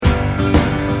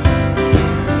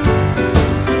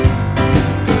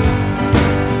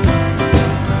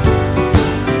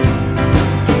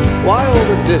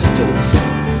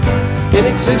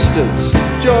existence.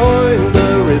 Join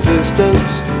the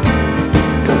resistance.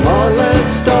 Come on,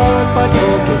 let's start by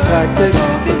talking tactics.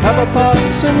 Let's have a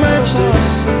pass and match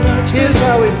this. Here's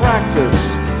how we practice.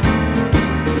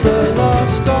 The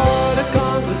Lost Art of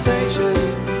Conversation.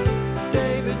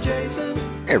 David Jason.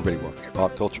 Hey everybody, welcome to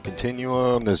Pop Culture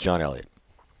Continuum. This is John Elliott.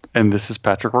 And this is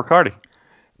Patrick Riccardi.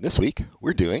 This week,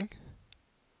 we're doing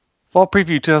Fall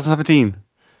Preview 2017.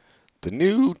 the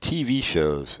new TV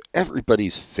shows,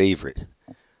 everybody's favorite,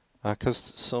 because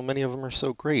so many of them are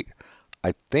so great.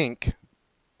 I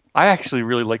actually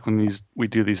really like when we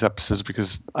do these episodes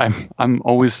because I'm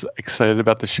always excited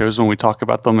about the shows when we talk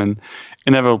about them, and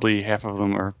inevitably half of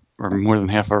them or more than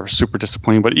half are super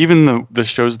disappointing. But even the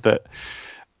shows that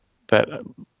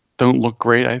don't look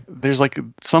great, there's like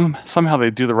somehow they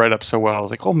do the write-up so well. I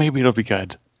was like, oh, maybe it'll be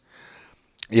good.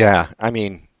 Yeah, I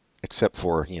mean, except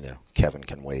for, Kevin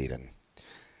Can Wait and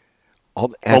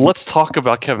all. Well, let's talk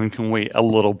about Kevin Can Wait a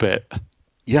little bit.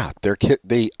 Yeah,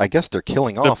 I guess they're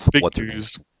killing off what's her name.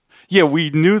 Yeah, we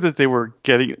knew that they were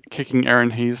kicking Erin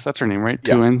Hayes, that's her name, right?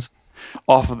 Yeah. Two N's,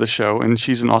 off of the show, and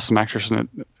she's an awesome actress,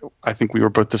 and I think we were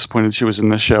both disappointed she was in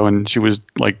this show, and she was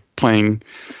like playing.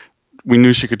 We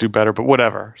knew she could do better, but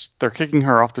whatever. They're kicking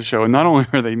her off the show, and not only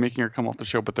are they making her come off the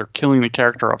show, but they're killing the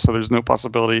character off, so there's no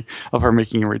possibility of her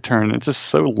making a return. It's just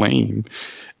so lame.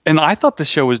 And I thought the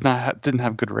show didn't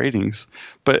have good ratings,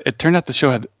 but it turned out the show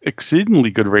had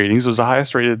exceedingly good ratings. It was the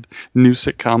highest rated new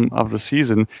sitcom of the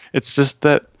season. It's just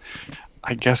that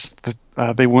I guess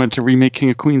that they wanted to remake King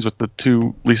of Queens with the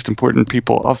two least important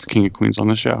people of King of Queens on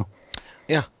the show.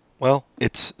 Yeah, well,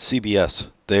 it's CBS.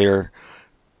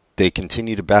 They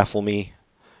continue to baffle me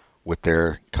with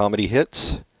their comedy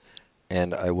hits,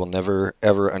 and I will never,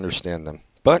 ever understand them.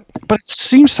 But it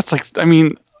seems that's like, I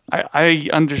mean, I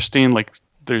understand, like,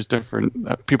 there's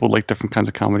different people like different kinds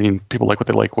of comedy, and people like what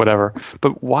they like, whatever.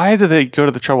 But why do they go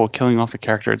to the trouble of killing off the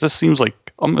character? It just seems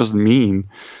like almost mean.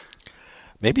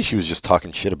 maybe she was just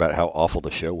talking shit about how awful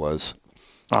the show was.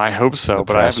 I hope so,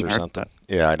 but I haven't heard that.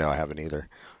 Yeah, I know, I haven't either.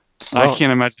 Well, I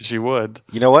can't imagine she would.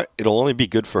 You know what? It'll only be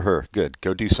good for her. Good.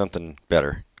 Go do something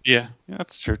better. Yeah,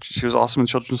 that's true. She was awesome in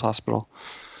Children's Hospital.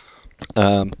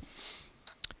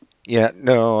 Yeah,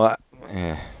 no.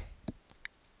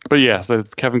 But yeah, so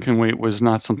Kevin Can Wait was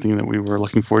not something that we were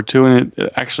looking forward to, and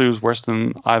it actually was worse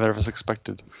than either of us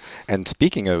expected. And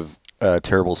speaking of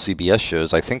terrible CBS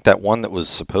shows, I think that one that was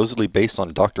supposedly based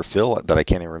on Dr. Phil, that I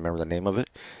can't even remember the name of it,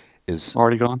 is...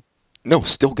 Already gone? No,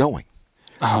 still going.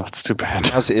 Oh, that's too bad.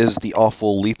 As is the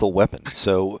awful Lethal Weapon.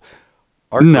 So...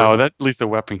 that Lethal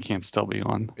Weapon can't still be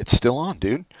on. It's still on,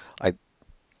 dude.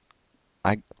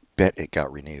 I bet it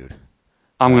got renewed.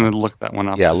 I'm going to look that one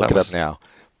up. Yeah, look it up now.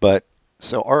 But,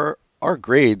 so our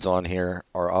grades on here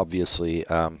are obviously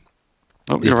the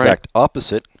exact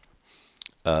opposite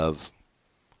of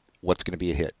what's going to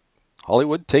be a hit.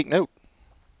 Hollywood, take note.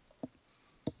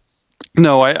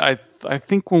 No, I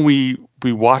think when we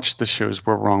watch the shows,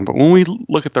 we're wrong. But when we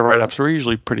look at the write-ups, we're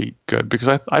usually pretty good. Because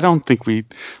I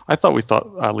thought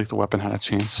Lethal Weapon had a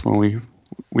chance when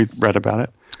we read about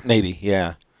it. Maybe,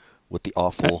 yeah. With the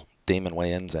awful Damon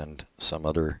Wayans and some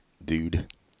other dude.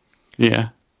 Yeah.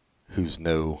 Who's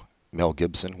no Mel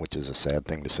Gibson, which is a sad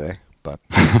thing to say. But...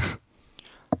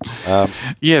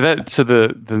 yeah, so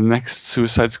the next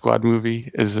Suicide Squad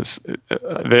movie is this.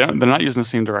 They're not using the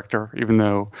same director, even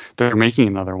though they're making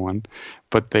another one.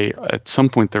 But at some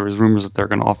point there was rumors that they're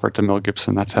going to offer it to Mel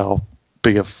Gibson. That's how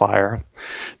big a fire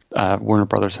Warner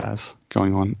Brothers has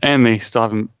going on, and they still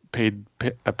haven't paid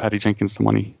Patty Jenkins the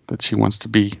money that she wants to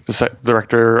be the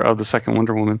director of the second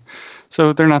Wonder Woman.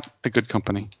 So they're not the good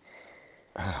company.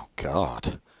 Oh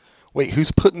God! Wait,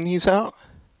 who's putting these out?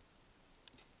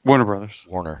 Warner Brothers.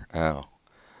 Warner. Oh,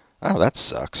 that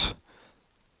sucks.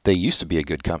 They used to be a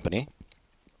good company.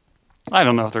 I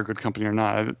don't know if they're a good company or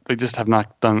not. They just have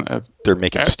not done. They're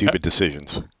making stupid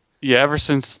decisions. Yeah, ever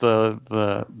since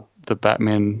the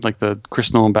Batman, like the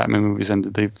Chris Nolan Batman movies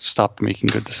ended, they've stopped making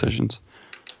good decisions.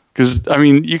 Because I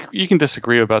mean, you can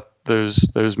disagree about those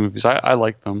movies. I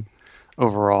like them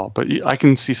overall, but I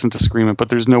can see some disagreement. But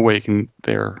there's no way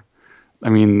they're. I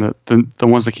mean, the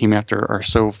ones that came after are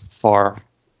so far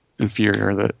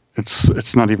inferior that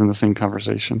it's not even the same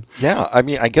conversation. Yeah, I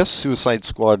mean, I guess Suicide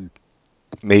Squad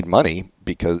made money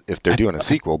because if they're doing a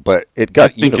sequel, but it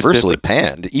got universally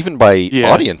panned, even by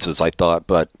audiences, I thought.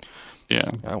 But yeah,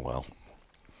 oh well.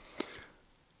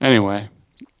 Anyway,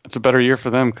 it's a better year for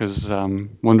them because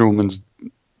Wonder Woman's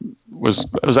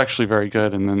was actually very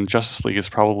good, and then Justice League is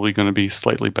probably going to be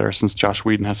slightly better since Joss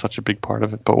Whedon has such a big part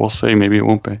of it. But we'll see. Maybe it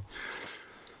won't be.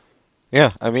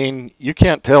 Yeah, I mean, you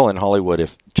can't tell in Hollywood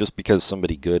if just because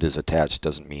somebody good is attached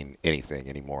doesn't mean anything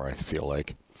anymore, I feel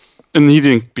like. And he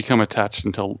didn't become attached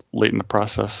until late in the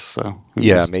process. So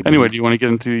yeah, maybe. Anyway, do you want to get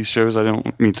into these shows? I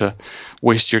don't mean to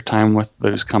waste your time with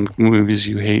those comic movies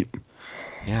you hate.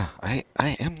 Yeah, I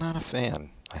am not a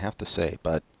fan, I have to say,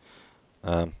 but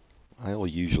I will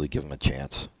usually give them a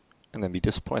chance and then be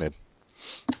disappointed.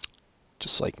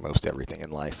 Just like most everything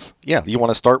in life. Yeah, you want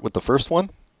to start with the first one?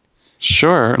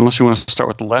 Sure, unless you want to start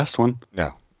with the last one.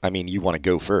 No, I mean, you want to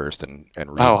go first and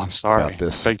read I'm sorry. about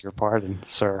this. Beg your pardon,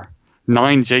 sir.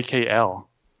 9JKL.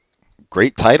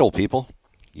 Great title, people.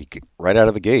 You get right out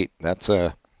of the gate. That's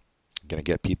going to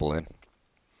get people in.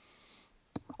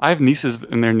 I have nieces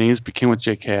and their names begin with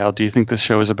JKL. Do you think this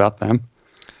show is about them?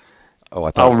 Oh,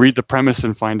 I'll read the premise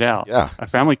and find out. Yeah. A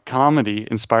family comedy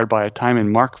inspired by a time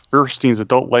in Mark Feuerstein's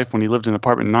adult life when he lived in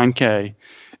apartment 9K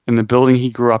in the building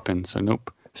he grew up in. So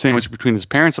nope. Sandwiched between his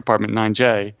parents' apartment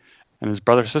 9J and his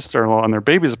brother sister-in-law and their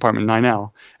baby's apartment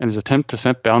 9L, and his attempt to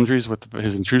set boundaries with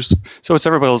his intrusive. So it's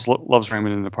everybody loves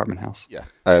Raymond in an apartment house. Yeah,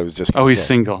 I was just. He's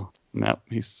single. No,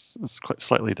 he's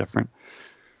slightly different.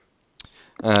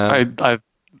 I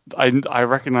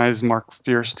recognize Mark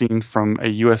Feuerstein from a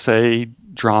USA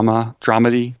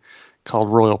dramedy called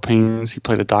Royal Pains. He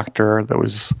played a doctor that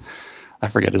was, I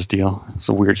forget his deal. It was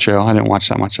a weird show. I didn't watch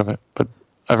that much of it, but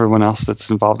everyone else that's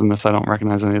involved in this, I don't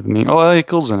recognize any of the names. Oh, Elliot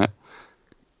Gould's in it.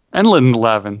 And Linda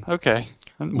Lavin. Okay.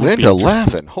 Linda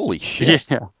Lavin. Holy shit.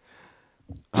 Yeah.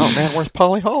 Oh, man, where's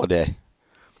Polly Holiday?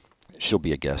 She'll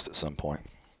be a guest at some point.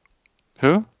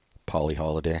 Who? Polly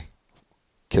Holiday.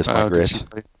 Kiss My Grits.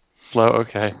 Flo,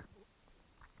 okay.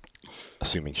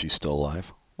 Assuming she's still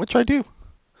alive, which I do.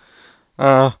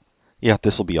 Yeah,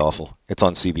 this will be awful. It's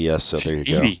on CBS, so She's there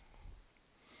you 80. go.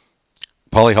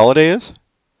 Polly Holiday is?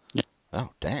 Yeah. Oh,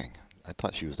 dang. I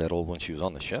thought she was that old when she was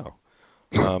on the show.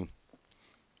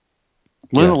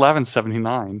 Linda Lavin's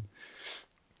 79.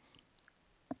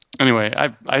 Anyway,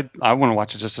 I want to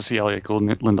watch it just to see Elliot Gould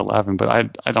and Linda Lavin, but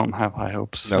I don't have high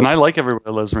hopes. Nope. And I like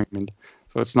Everybody Loves Raymond,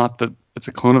 so it's not that it's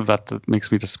a clone of that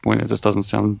makes me disappointed. It just doesn't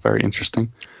sound very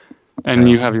interesting. And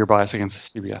you have your bias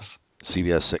against CBS.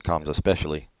 CBS sitcoms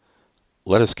especially.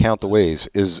 Let us count the ways.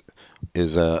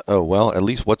 At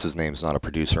least what's his name's not a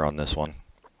producer on this one.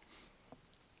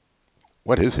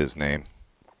 What is his name?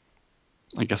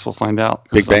 I guess we'll find out.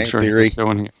 Big Bang Theory.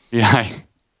 Yeah.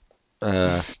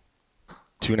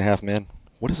 2.5 Men.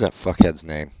 What is that fuckhead's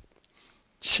name?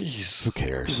 Jeez. Who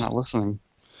cares? He's not listening.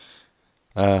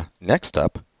 Next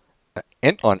up,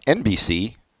 on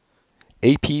NBC,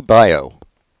 AP Bio.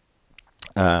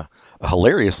 A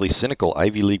hilariously cynical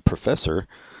Ivy League professor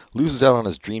loses out on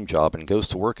his dream job and goes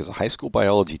to work as a high school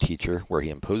biology teacher where he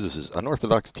imposes his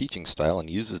unorthodox teaching style and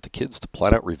uses the kids to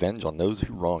plot out revenge on those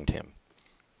who wronged him.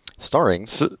 Starring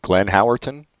Glenn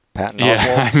Howerton, Patton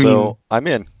Oswalt, I'm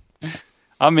in.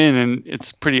 I'm in, and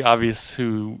it's pretty obvious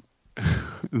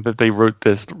that they wrote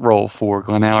this role for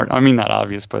Glenn Howard. I mean, not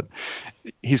obvious, but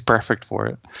he's perfect for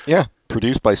it. Yeah,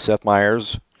 produced by Seth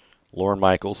Meyers, Lorne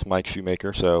Michaels, Mike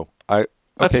Shoemaker. So I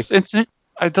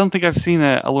don't think I've seen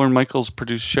a Lorne Michaels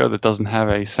produced show that doesn't have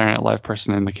a Saturday Night Live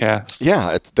person in the cast.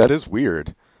 Yeah, that is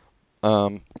weird.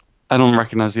 I don't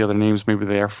recognize the other names. Maybe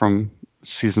they are from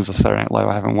seasons of Saturday Night Live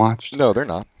I haven't watched. No, they're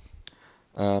not.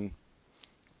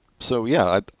 So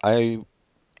yeah, I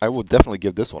will definitely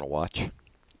give this one a watch.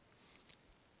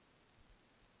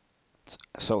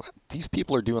 So these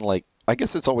people are doing I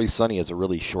guess It's Always Sunny is a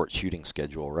really short shooting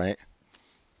schedule, right?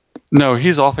 No,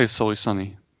 he's off It's Always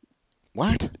Sunny.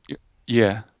 What?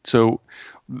 Yeah. So,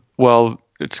 well,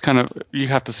 it's kind of, you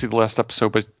have to see the last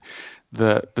episode,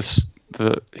 but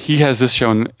he has this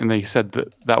show, and they said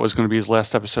that was going to be his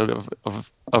last episode of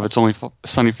It's Only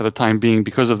Sunny for the time being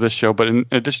because of this show. But in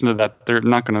addition to that, they're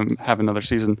not going to have another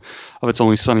season of It's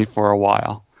Only Sunny for a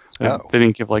while. They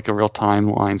didn't give a real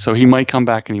timeline, so he might come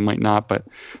back and he might not. But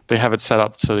they have it set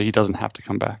up so that he doesn't have to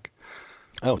come back.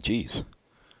 Oh, geez.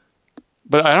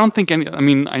 But I don't think any. I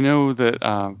mean, I know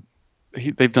that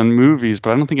they've done movies, but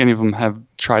I don't think any of them have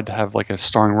tried to have a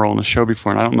starring role in a show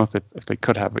before, and I don't know if they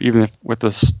could have, even if with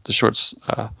the short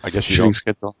I guess you shooting don't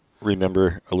schedule.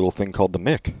 Remember a little thing called The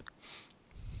Mick.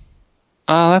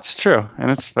 That's true, and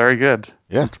it's very good.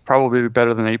 Yeah. It's probably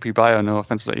better than AP Bio, no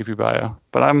offense to AP Bio,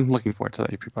 but I'm looking forward to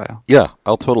the AP Bio. Yeah,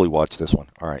 I'll totally watch this one.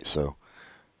 All right, so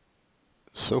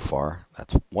far,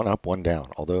 that's one up, one down,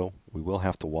 although we will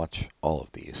have to watch all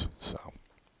of these, so.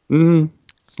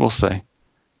 We'll see.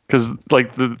 Because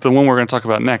the one we're going to talk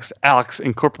about next, Alex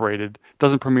Incorporated,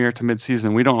 doesn't premiere to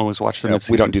mid-season. We don't always watch the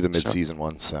mid-season. We don't do the mid-season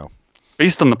ones, so.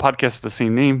 Based on the podcast of the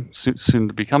same name, soon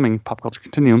to be coming, Pop Culture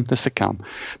Continuum, the sitcom.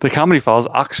 The comedy follows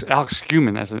Alex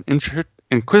Schumann as an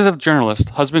inquisitive journalist,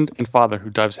 husband, and father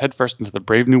who dives headfirst into the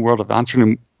brave new world of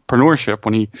entrepreneurship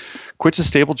when he quits his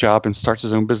stable job and starts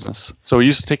his own business. So he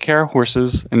used to take care of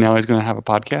horses, and now he's going to have a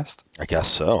podcast? I guess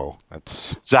so.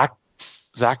 That's Zach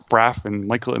Braff and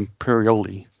Michael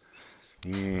Imperioli.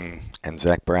 And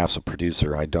Zach Braff's a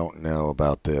producer. I don't know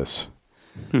about this.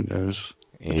 Who knows?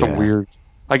 It's a weird...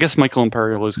 I guess Michael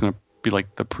Imperioli is going to be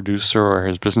like the producer or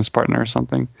his business partner or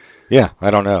something. Yeah,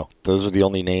 I don't know. Those are the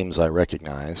only names I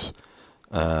recognize.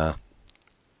 Taya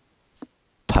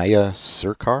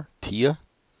Sircar? Tia?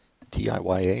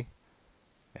 Tiya?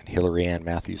 And Hillary Ann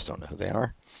Matthews, don't know who they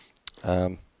are.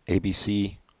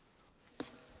 ABC,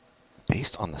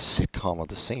 based on the sitcom of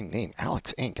the same name,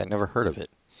 Alex Inc. I never heard of it.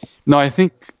 No,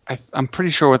 I'm pretty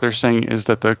sure what they're saying is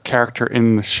that the character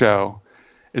in the show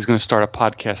is going to start a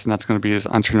podcast, and that's going to be his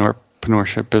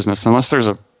entrepreneurship business. Unless there's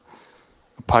a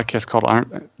podcast called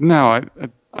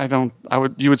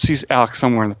you would see Alex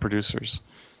somewhere in the producers.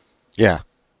 Yeah.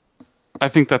 I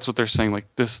think that's what they're saying.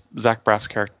 Like, this Zach Braff's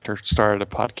character started a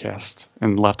podcast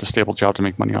and left a stable job to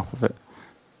make money off of it.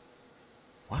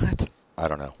 What? I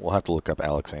don't know. We'll have to look up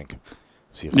Alex Inc.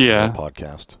 See if there's a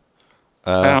podcast.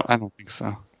 I don't think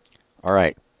so. All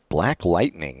right. Black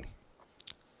Lightning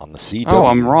on the CW. Oh,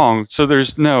 I'm wrong. So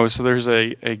there's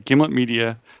a Gimlet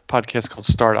Media podcast called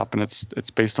Startup, and it's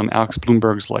based on Alex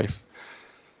Bloomberg's life.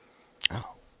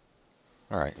 Oh.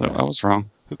 All right. So I was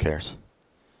wrong. Who cares?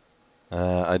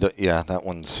 That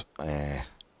one's...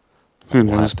 Who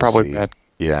knows? Probably bad.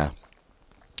 Yeah.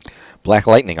 Black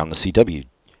Lightning on the CW.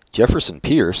 Jefferson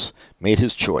Pierce made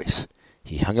his choice.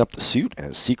 He hung up the suit and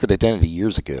his secret identity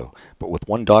years ago, but with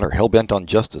one daughter hell-bent on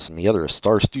justice and the other a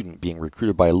star student being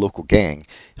recruited by a local gang,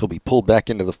 he'll be pulled back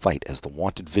into the fight as the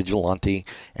wanted vigilante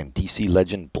and DC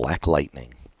legend Black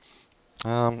Lightning.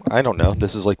 I don't know.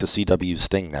 This is like the CW's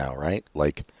thing now, right?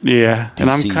 Like, yeah, DC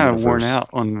and I'm kind of worn universe. out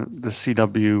on the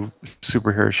CW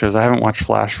superhero shows. I haven't watched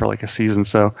Flash for like a season,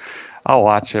 so I'll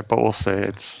watch it, but we'll say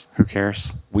it's who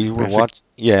cares. We were watching.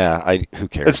 Yeah, who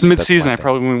cares? It's mid-season. I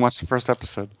probably won't watch the first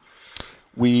episode.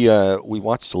 We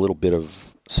watched a little bit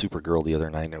of Supergirl the other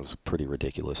night, and it was pretty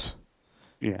ridiculous.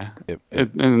 Yeah,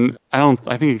 and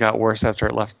I think it got worse after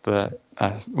it left the.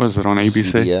 Was it on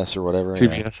ABC? CBS or whatever.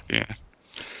 CBS, yeah.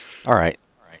 All right.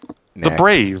 Next. The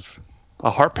Brave. A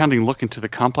heart-pounding look into the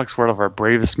complex world of our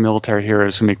bravest military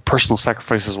heroes who make personal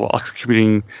sacrifices while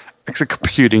executing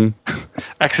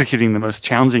the most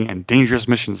challenging and dangerous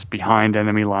missions behind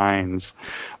enemy lines.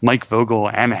 Mike Vogel,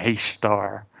 Anne Heche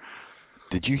star.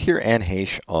 Did you hear Anne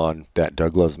Heche on that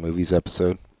Doug Loves Movies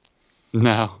episode?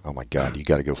 No. Oh my God, you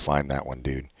got to go find that one,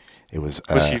 dude. It was.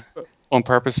 Was she on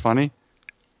purpose funny?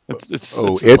 It's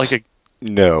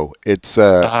No, it's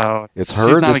her,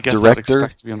 this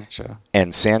director,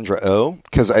 and Sandra Oh,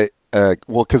 because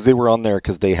they were on there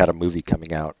because they had a movie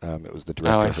coming out. It was the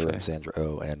director, her and Sandra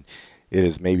Oh, and it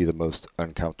is maybe the most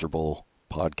uncomfortable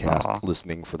podcast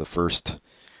listening for the first,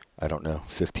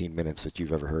 15 minutes that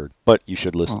you've ever heard. But you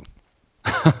should listen.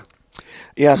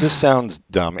 Yeah, this sounds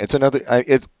dumb. It's another.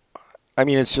 It's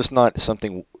just not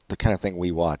the kind of thing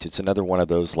we watch. It's another one of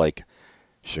those like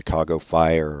Chicago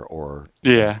Fire or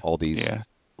all these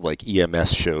like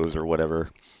EMS shows or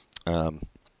whatever. I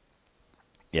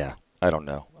don't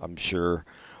know. I'm sure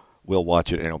we'll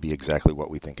watch it and it'll be exactly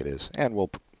what we think it is, and we'll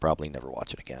probably never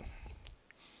watch it again.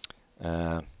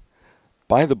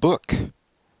 By the book.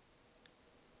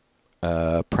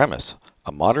 Premise.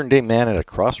 A modern-day man at a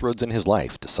crossroads in his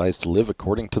life decides to live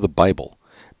according to the Bible,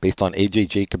 based on A.J.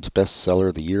 Jacobs'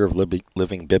 bestseller, The Year of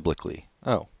Living Biblically.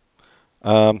 Oh.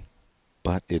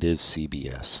 But it is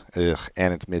CBS.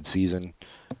 And it's mid-season.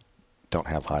 Don't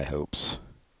have high hopes.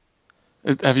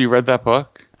 Have you read that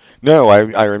book? No,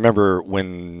 I remember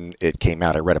when it came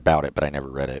out. I read about it, but I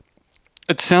never read it.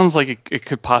 It sounds like it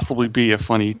could possibly be a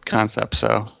funny concept.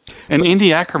 And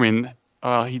Andy Ackerman,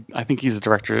 I think he's a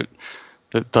director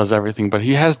that does everything, but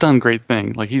he has done great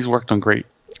things. Like, he's worked on great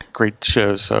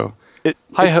shows. So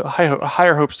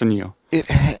higher hopes than you.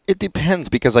 It depends,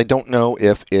 because I don't know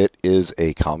if it is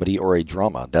a comedy or a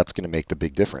drama. That's going to make the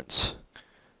big difference.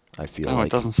 I feel like.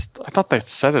 It doesn't. I thought they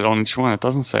said it on each one. It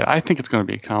doesn't say. I think it's going to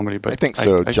be a comedy, but I think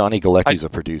so. Johnny Galecki's a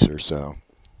producer, so.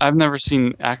 I've never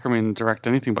seen Ackerman direct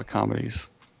anything but comedies.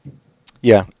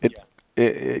 Yeah,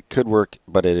 it could work,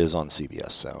 but it is on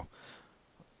CBS, so.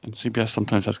 And CBS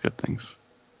sometimes has good things.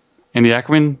 Andy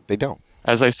Ackerman? They don't.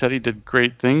 As I said, he did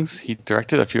great things. He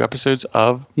directed a few episodes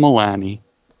of Milani.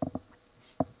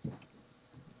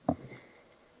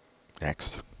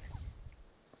 Next.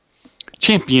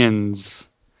 Champions.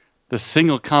 The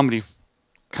single comedy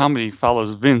comedy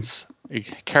follows Vince, a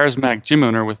charismatic gym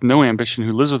owner with no ambition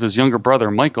who lives with his younger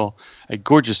brother, Michael, a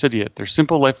gorgeous idiot. Their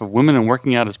simple life of women and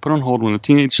working out is put on hold when the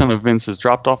teenage son of Vince is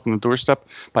dropped off on the doorstep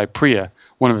by Priya,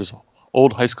 one of his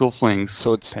old high school flings.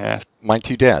 So it's My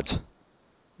Two Dads.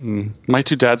 My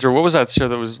Two Dads, or what was that show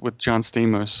that was with John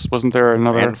Stamos? Wasn't there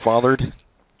another? And Fathered?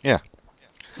 Yeah.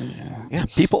 Yeah,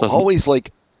 people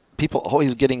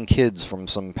always getting kids from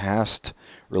some past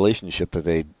relationship that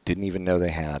they didn't even know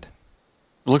they had.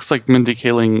 Looks like Mindy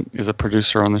Kaling is a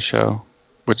producer on the show,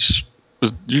 which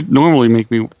you normally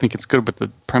make me think it's good, but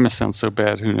the premise sounds so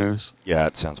bad. Who knows? Yeah,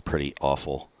 it sounds pretty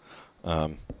awful.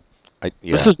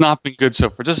 This has not been good so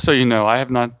far. Just so you know, I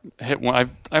have not hit one.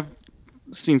 I've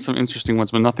seen some interesting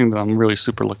ones, but nothing that I'm really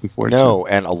super looking forward to. No,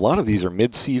 and a lot of these are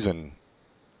mid-season.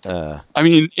 I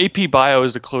mean, AP Bio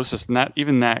is the closest, not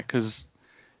even that, because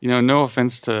no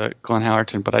offense to Glenn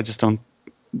Howerton, but I just don't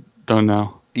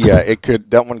know. Yeah,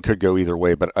 that one could go either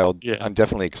way, but I'm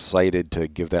definitely excited to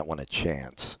give that one a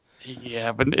chance.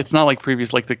 Yeah, but it's not like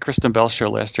like the Kristen Bell show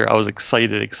last year. I was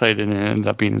excited, and it ended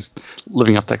up being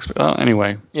living up to expectations.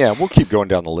 Anyway. Yeah, we'll keep going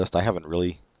down the list. I haven't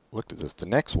really looked at this. The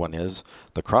next one is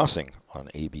The Crossing on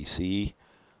ABC,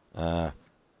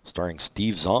 starring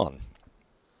Steve Zahn.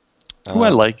 Who I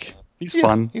like. He's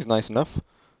fun. He's nice enough.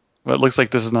 But it looks like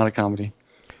this is not a comedy.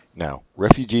 No.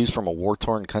 Refugees from a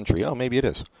war-torn country. Oh, maybe it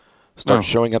is. Start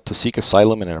showing up to seek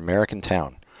asylum in an American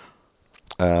town.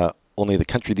 Only the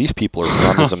country these people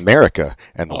are from is America,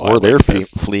 and the war they're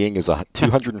fleeing is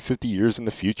 250 years in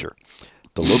the future.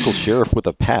 The local sheriff with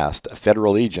a past, a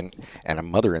federal agent, and a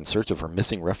mother in search of her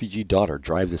missing refugee daughter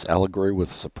drive this allegory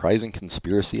with a surprising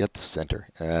conspiracy at the center.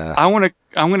 I'm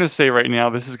gonna say right now,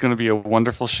 this is going to be a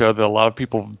wonderful show that a lot of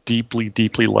people deeply,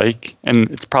 deeply like,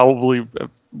 and it's probably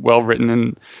well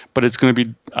written, but it's going to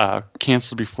be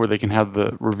canceled before they can have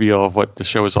the reveal of what the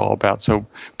show is all about. So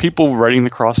people writing The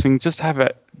Crossing, just have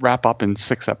it wrap up in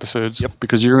 6 episodes,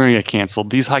 because you're going to get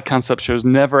canceled. These high concept shows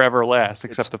never ever last,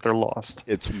 except if they're lost.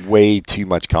 It's way too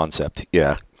much concept.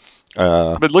 Yeah.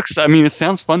 But it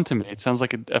sounds fun to me. It sounds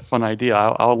like a fun idea.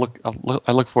 I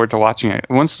look forward to watching it.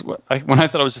 When I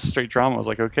thought it was just straight drama, I was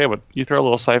like, okay, but you throw a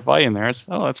little sci-fi in there,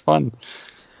 that's fun.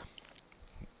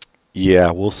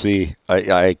 Yeah, we'll see.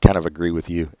 I kind of agree with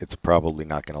you. It's probably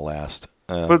not going to last.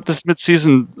 But this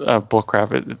mid-season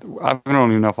bullcrap, I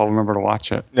don't even know if I'll remember to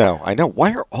watch it. No, I know.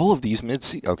 Why are all of these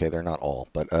mid-season? Okay, they're not all,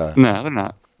 but no, they're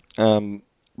not. A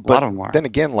lot of them are. Then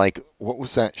again, what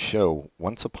was that show?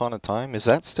 Once Upon a Time? Is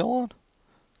that still on?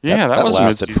 Yeah, that was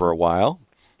lasted mid-season for a while,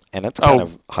 and it's kind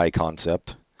of high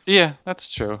concept. Yeah, that's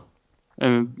true.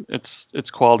 And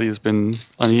its quality has been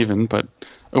uneven, but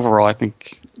overall, I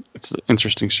think it's an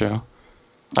interesting show.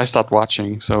 I stopped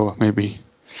watching, so maybe.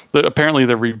 Apparently,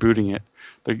 they're rebooting it.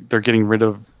 They're getting rid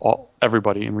of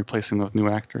everybody and replacing them with new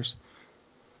actors.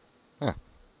 Huh.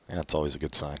 Yeah, that's always a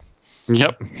good sign.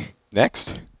 Yep.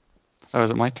 Next. Oh, is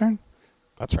it my turn?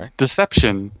 That's right.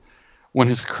 Deception. When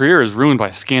his career is ruined by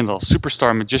scandal,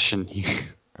 superstar magician.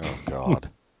 Oh, God.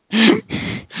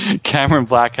 Cameron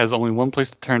Black has only one place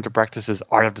to turn to practice his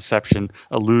art of deception,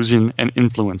 illusion, and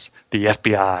influence, the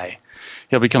FBI.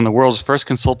 He'll become the world's first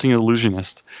consulting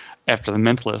illusionist after The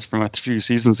Mentalist from a few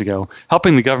seasons ago,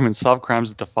 helping the government solve crimes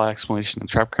that defy explanation and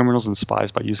trap criminals and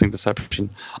spies by using deception.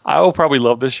 I will probably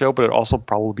love this show, but it also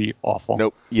probably be awful.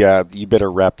 Nope. Yeah, you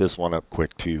better wrap this one up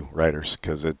quick too, writers,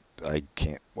 because I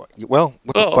can't. Well,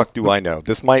 what the fuck do I know?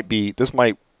 This might be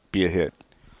a hit.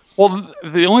 Well,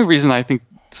 the only reason I think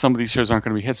some of these shows aren't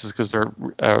going to be hits is because they're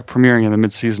premiering in the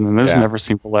mid-season, and those never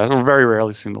seem to last, or very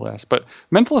rarely seem to last. But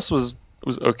Mentalist was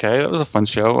okay. That was a fun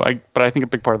show. But I think a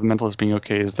big part of The Mentalist being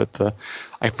okay is that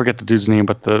I forget the dude's name,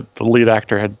 but the lead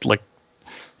actor had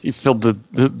he filled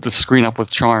the screen up with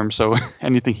charm, so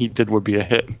anything he did would be a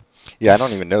hit. Yeah, I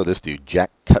don't even know this dude,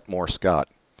 Jack Cutmore Scott.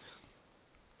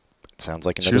 Sounds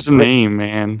like another. Choose a name,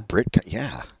 man.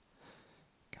 Yeah.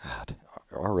 God,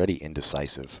 already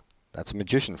indecisive. That's a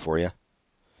magician for you.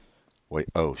 Wait,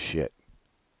 oh shit.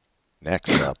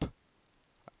 Next up,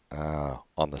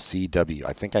 on the CW,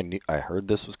 I think I heard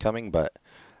this was coming, but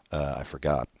I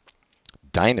forgot.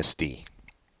 Dynasty.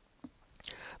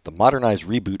 The modernized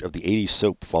reboot of the 80s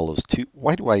soap follows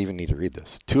why do I even need to read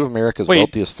this? Two of America's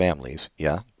wealthiest families.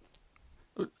 Yeah.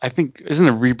 I think, isn't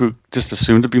a reboot just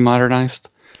assumed to be modernized?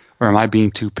 Or am I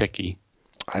being too picky?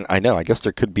 I know. I guess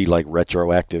there could be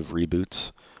retroactive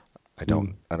reboots. I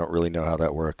don't really know how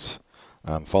that works.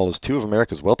 Follows two of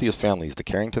America's wealthiest families, the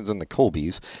Carringtons and the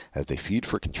Colbys, as they feud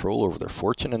for control over their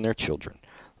fortune and their children.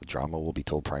 The drama will be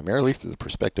told primarily through the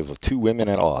perspective of two women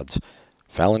at odds,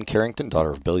 Fallon Carrington,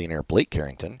 daughter of billionaire Blake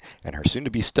Carrington, and her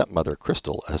soon-to-be stepmother,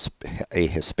 Crystal, a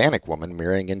Hispanic woman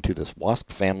marrying into this WASP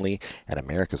family and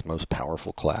America's most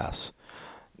powerful class.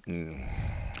 All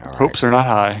right. Hopes are not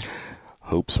high.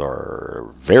 Hopes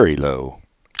are very low.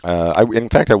 In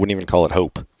fact, I wouldn't even call it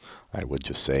hope. I would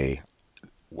just say,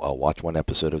 I'll watch one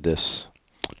episode of this.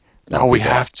 We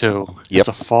have to. Yep. It's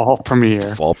a fall premiere. It's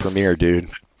a fall premiere, dude.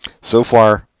 So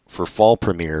far, for fall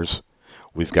premieres,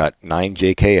 we've got 9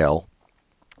 JKL.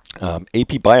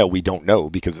 AP Bio, we don't know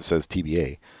because it says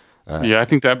TBA. I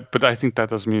think that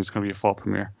doesn't mean it's going to be a fall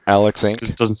premiere. Alex Inc.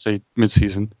 It doesn't say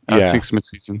mid-season. Alex Inc.'s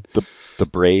mid-season. The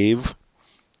Brave,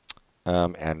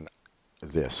 and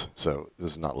this. So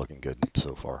this is not looking good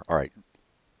so far. All right.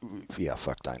 Yeah,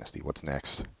 fuck Dynasty. What's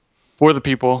next? For the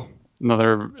People,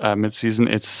 another mid-season.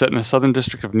 It's set in the Southern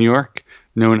District of New York,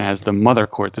 known as the Mother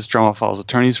Court. This drama follows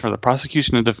attorneys for the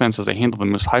prosecution and defense as they handle the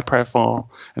most high-profile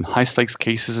and high-stakes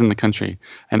cases in the country,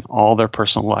 and all their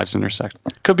personal lives intersect.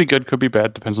 Could be good, could be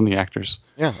bad, depends on the actors.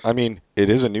 Yeah, I mean,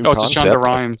 it is a new concept, it's a Shonda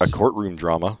Rhimes. A courtroom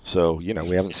drama, so, we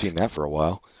haven't seen that for a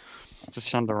while. It's a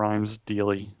Shonda Rhimes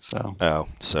dealie, so. Oh,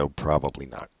 so probably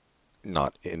not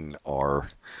in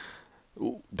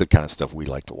the kind of stuff we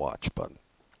like to watch, but.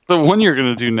 The one you're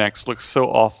going to do next looks so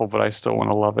awful, but I still want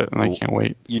to love it, and I can't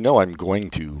wait. I'm going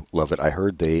to love it. I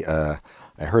heard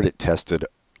it tested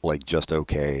like just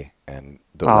okay, and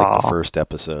the first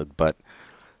episode, but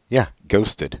yeah,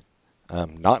 Ghosted,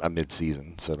 not a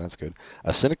mid-season, so that's good.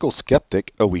 A cynical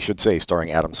skeptic. Oh, we should say,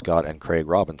 starring Adam Scott and Craig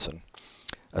Robinson.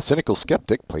 A cynical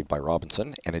skeptic, played by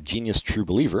Robinson, and a genius true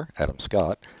believer, Adam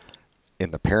Scott,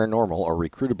 in the paranormal are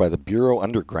recruited by the Bureau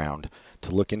Underground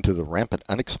to look into the rampant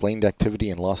unexplained activity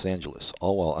in Los Angeles,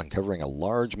 all while uncovering a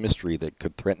large mystery that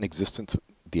could threaten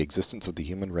the existence of the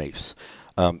human race.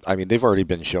 They've already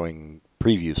been showing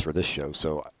previews for this show,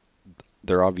 so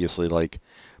they're obviously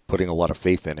putting a lot of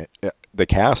faith in it. The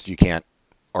cast you can't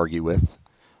argue with.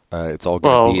 It's all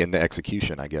going to be in the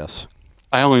execution, I guess.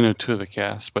 I only know 2 of the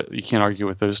cast, but you can't argue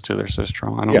with those 2. They're so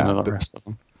strong. I don't know the rest of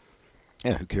them.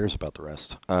 Yeah, who cares about the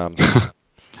rest? I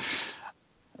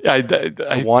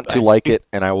want to like it,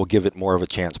 and I will give it more of a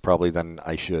chance probably than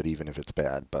I should, even if it's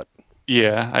bad. But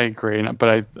yeah, I agree.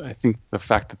 But I think the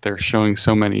fact that they're showing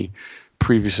so many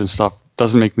previews and stuff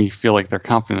doesn't make me feel like they're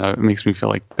confident. It makes me feel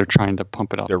like they're trying to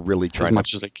pump it up. They're really trying as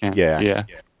much as they can. Yeah.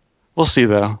 We'll see,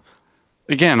 though.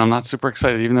 Again, I'm not super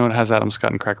excited, even though it has Adam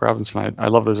Scott and Craig Robinson. I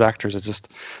love those actors. It's just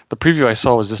the preview I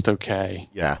saw was just okay.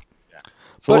 Yeah.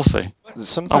 So we'll see.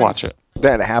 I'll watch it.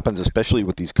 That happens, especially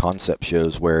with these concept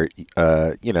shows where,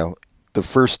 the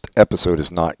first episode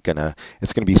is not gonna.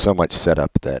 It's gonna be so much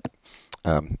setup that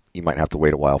you might have to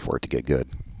wait a while for it to get good.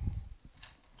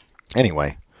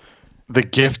 Anyway, The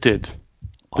Gifted.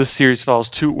 This series follows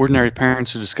 2 ordinary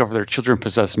parents who discover their children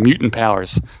possess mutant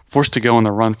powers. Forced to go on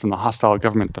the run from the hostile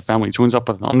government, the family joins up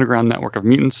with an underground network of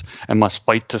mutants and must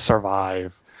fight to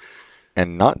survive.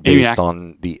 And not based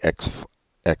on the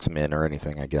X-Men or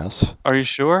anything, I guess. Are you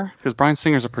sure? Because Bryan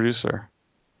Singer's a producer.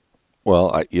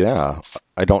 Well,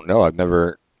 I don't know. I've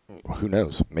never. Who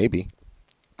knows? Maybe.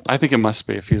 I think it must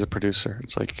be if he's a producer.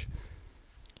 It's like.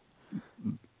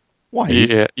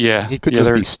 Why? Yeah. He could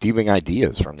just be stealing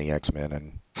ideas from the X-Men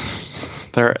and.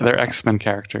 They're X-Men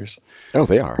characters. Oh,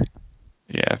 they are.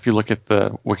 Yeah, if you look at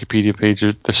the Wikipedia page,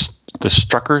 the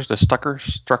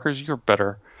Struckers, you're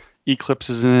better. Eclipse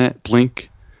is in it. Blink.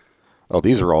 Oh,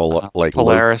 these are all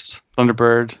Polaris,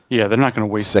 Thunderbird. Yeah, they're not going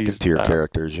to waste second-tier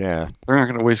characters. Yeah, they're not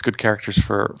going to waste good characters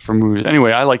for movies.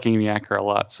 Anyway, I like Amy Acker a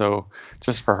lot, so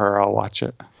just for her, I'll watch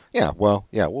it. Yeah, we'll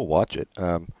watch it.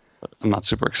 I'm not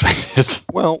super excited.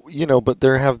 Well, but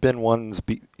there have been ones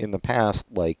in the past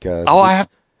like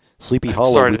Sleepy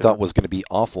Hollow. Sorry, we thought was going to be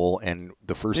awful, and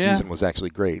the first season was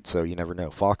actually great. So you never know.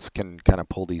 Fox can kind of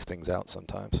pull these things out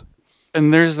sometimes.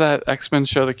 And there's that X-Men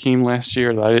show that came last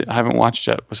year that I haven't watched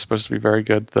yet. It was supposed to be very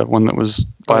good. The one that was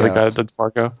by the guy that did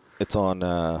Fargo. It's on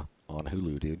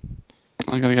Hulu, dude.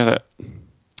 I gotta get it.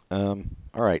 All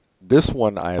right. This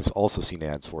one I have also seen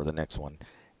ads for, the next one,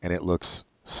 and it looks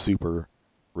super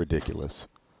ridiculous.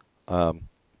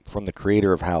 From the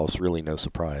creator of House, really no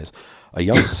surprise. A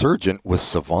young surgeon with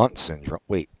savant syndrome.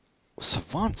 Wait,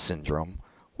 savant syndrome?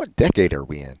 What decade are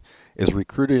we in? Is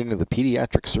recruited into the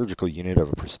pediatric surgical unit of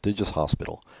a prestigious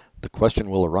hospital. The question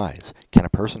will arise, can a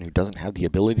person who doesn't have the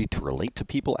ability to relate to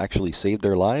people actually save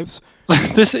their lives?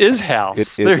 This is House.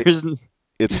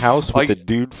 It's House with the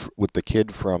dude with the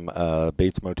kid from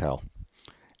Bates Motel.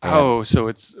 So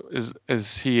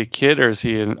is he a kid or is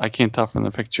he I can't tell from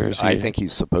the pictures. I think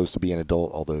he's supposed to be an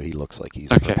adult, although he looks like he's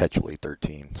perpetually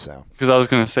 13. So. Because I was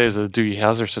going to say it's a Doogie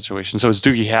Howser situation. So it's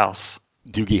Doogie House.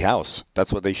 Doogie House.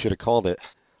 That's what they should have called it.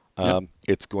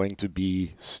 It's going to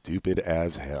be stupid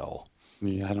as hell.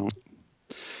 Yeah, I don't.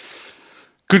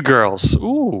 Good Girls.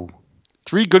 Ooh.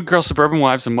 3 good girl suburban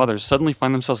wives and mothers suddenly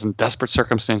find themselves in desperate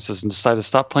circumstances and decide to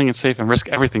stop playing it safe and risk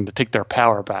everything to take their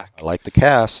power back. I like the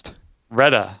cast.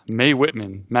 Retta, Mae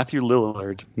Whitman, Matthew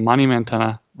Lillard, Monty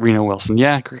Montana, Reno Wilson.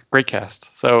 Yeah, great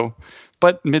cast. So,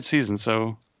 but mid-season,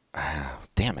 so.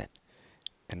 Damn it.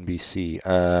 NBC.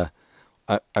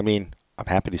 I mean, I'm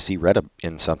happy to see Retta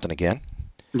in something again.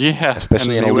 Yeah,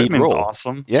 especially in a lead role.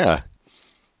 Awesome. Yeah.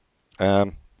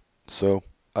 So.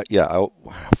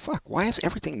 Fuck. Why is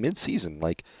everything mid-season?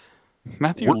 Like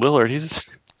Matthew Lillard,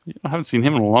 I haven't seen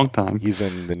him in a long time. He's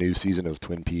in the new season of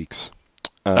Twin Peaks.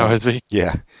 Is he?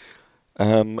 Yeah.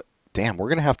 Damn, we're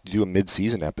gonna have to do a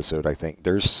mid-season episode. I think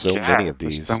there's so many of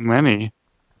these. So many.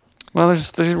 Well,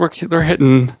 they're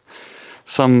hitting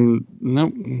some.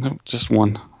 Nope, just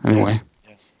one anyway.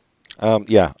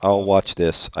 Yeah, I'll watch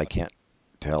this. I can't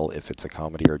tell if it's a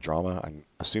comedy or drama. I'm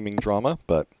assuming drama,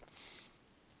 but.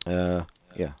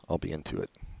 Yeah, I'll be into it.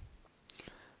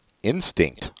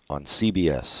 Instinct on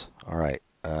CBS. All right.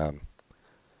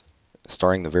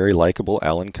 Starring the very likable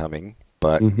Alan Cumming,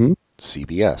 but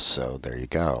CBS, so there you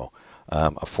go.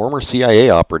 A former CIA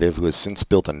operative who has since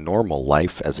built a normal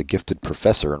life as a gifted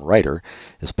professor and writer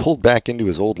is pulled back into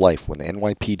his old life when the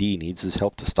NYPD needs his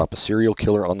help to stop a serial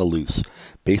killer on the loose,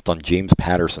 based on James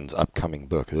Patterson's upcoming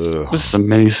book. Ugh. This is a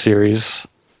miniseries.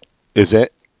 Is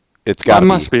it? It's got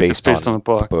to be based on the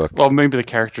book. Well, maybe the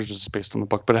characters are just based on the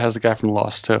book, but it has the guy from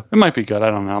Lost too. It might be good.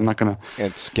 I don't know. I'm not gonna.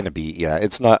 It's gonna be. Yeah,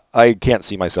 it's not. I can't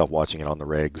see myself watching it on the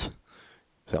regs.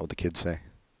 Is that what the kids say?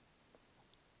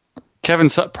 Kevin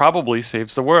probably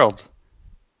saves the world.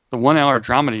 The 1-hour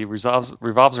dramedy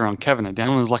revolves around Kevin, a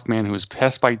down-on-his-luck man who is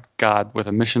tasked by God with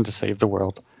a mission to save the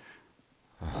world.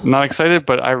 Not excited,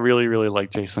 but I really, really like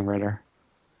Jason Ritter.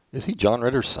 Is he John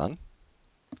Ritter's son?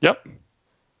 Yep.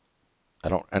 I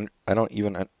don't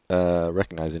even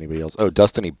recognize anybody else. Oh,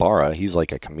 Dustin Ibarra. He's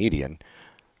like a comedian.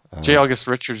 J. August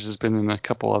Richards has been in a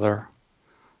couple other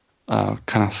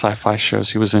kind of sci-fi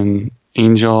shows. He was in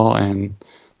Angel and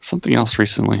something else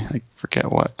recently. I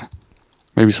forget what.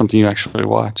 Maybe something you actually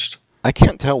watched. I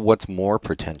can't tell what's more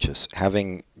pretentious,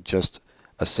 having just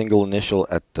a single initial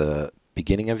at the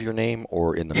beginning of your name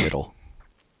or in the middle.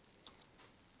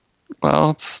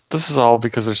 Well, this is all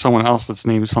because there's someone else that's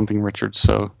named something Richards,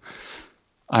 so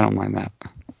I don't mind that.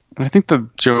 And I think the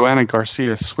Joanna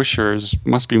Garcia Swisher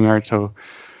must be married to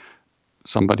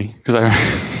somebody, because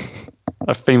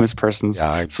a famous person's.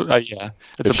 Yeah, it's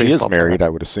if she is married, player.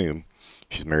 I would assume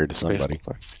she's married to somebody.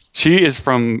 She is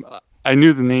from. I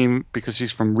knew the name because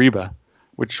she's from Reba,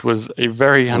 which was a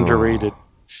very underrated,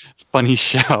 funny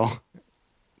show.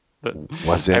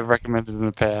 Was it? I've recommended in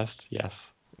the past.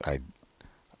 Yes. I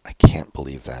can't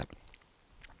believe that.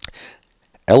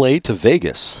 L.A. to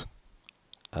Vegas.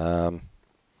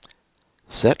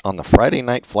 Set on the Friday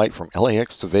night flight from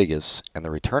LAX to Vegas and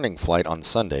the returning flight on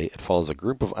Sunday, it follows a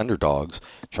group of underdogs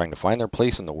trying to find their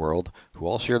place in the world who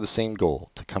all share the same goal,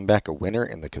 to come back a winner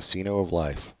in the casino of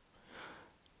life.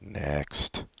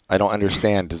 Next. I don't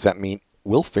understand. Does that mean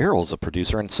Will Ferrell's a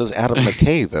producer and so's Adam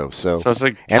McKay, though? So it's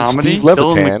like and comedy? Steve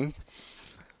Levitan,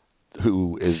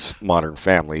 who is Modern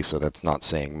Family, so that's not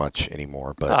saying much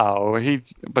anymore. But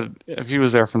but if he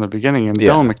was there from the beginning, and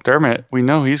Dylan McDermott, we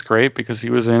know he's great because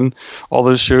he was in all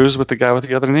those shows with the guy with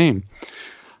the other name.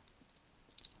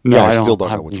 No, I still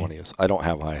don't know which one he is. I don't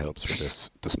have high hopes for this,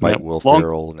 despite Will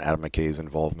Ferrell and Adam McKay's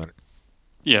involvement.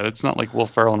 Yeah, it's not like Will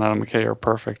Ferrell and Adam McKay are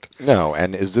perfect. No,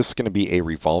 and is this going to be a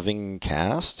revolving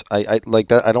cast? I like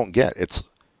that. I don't get it's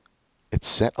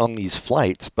set on these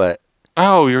flights, but.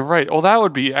 Oh, you're right. Oh, that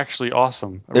would be actually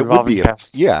awesome. It would be.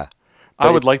 Yeah. I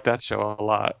would like that show a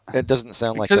lot. It doesn't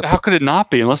sound like that. How could it not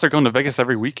be? Unless they're going to Vegas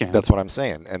every weekend. That's what I'm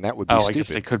saying, and that would be stupid. I guess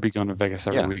they could be going to Vegas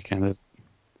every weekend.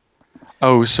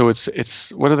 Oh, so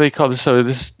it's what do they call this? So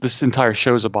this entire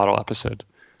show is a bottle episode.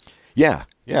 Yeah,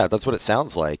 that's what it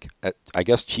sounds like. I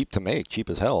guess cheap to make, cheap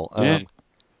as hell.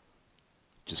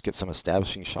 Just get some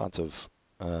establishing shots of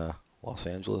Los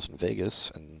Angeles and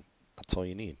Vegas, and that's all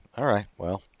you need. All right,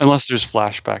 well. Unless there's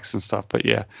flashbacks and stuff, but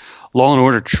yeah. Law &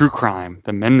 Order True Crime,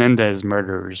 The Menendez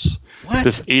Murders. What?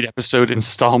 This 8-episode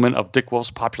installment of Dick Wolf's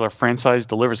popular franchise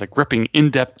delivers a gripping,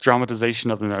 in-depth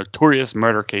dramatization of the notorious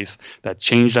murder case that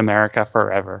changed America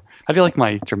forever. How do you like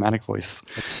my dramatic voice?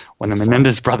 When the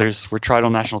Menendez brothers were tried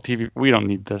on national TV. We don't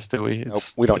need this, do we? Nope,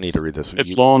 we don't need to read this.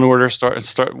 It's Law & Order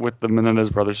start with the Menendez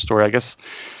brothers story. I guess,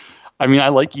 I mean, I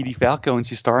like Edie Falco, and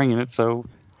she's starring in it, so...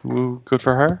 Ooh, good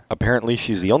for her. Apparently,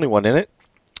 she's the only one in it.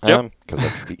 Yep.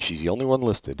 Because she's the only one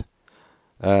listed.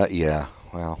 Yeah,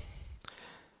 well,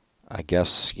 I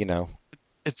guess,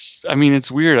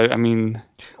 It's weird. I mean,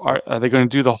 are they going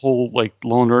to do the whole like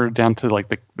Law and Order down to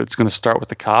like it's going to start with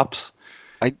the cops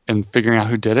and figuring out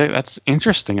who did it? That's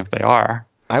interesting if they are.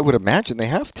 I would imagine they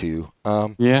have to.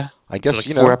 Yeah. I guess,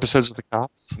 like 4 episodes of the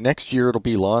cops. Next year it'll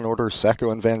be Law and Order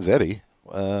Sacco and Vanzetti.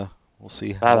 We'll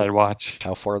see I'd watch.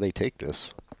 how far they take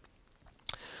this.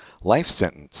 Life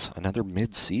Sentence, another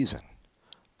mid-season.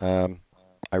 I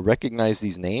recognize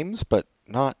these names, but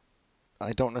I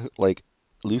don't know, like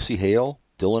Lucy Hale,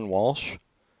 Dylan Walsh.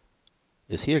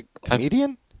 Is he a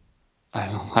comedian? I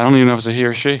don't even know if it's a he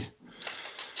or she.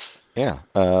 Yeah.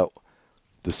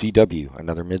 The CW,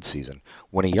 another mid-season.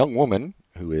 When a young woman,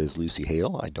 who is Lucy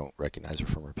Hale, I don't recognize her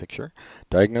from her picture,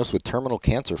 diagnosed with terminal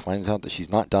cancer, finds out that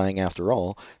she's not dying after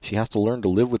all, she has to learn to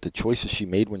live with the choices she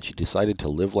made when she decided to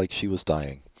live like she was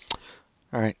dying.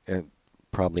 All right,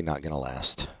 probably not going to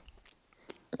last.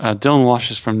 Dylan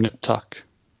Walsh is from Nip Tuck.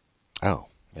 Oh,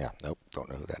 yeah. Nope, don't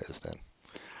know who that is then.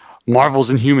 Marvel's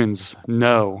Inhumans.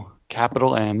 No.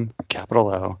 Capital N, capital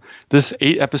O. This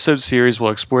 8-episode series will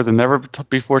explore the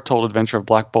never-before-told adventure of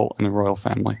Black Bolt and the royal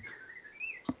family.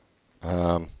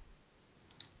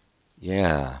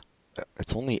 Yeah.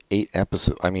 It's only 8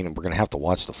 episodes. I mean, we're going to have to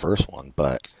watch the first one,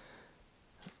 but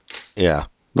yeah.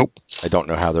 Nope. I don't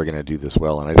know how they're going to do this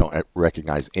well, and I don't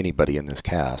recognize anybody in this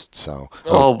cast. So,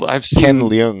 I've seen Ken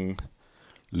Leung.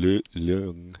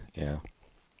 Leung, yeah.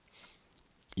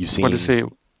 You've seen? What to say?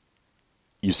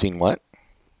 You've seen what?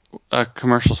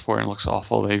 Commercials for it. It looks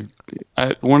awful.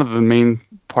 One of the main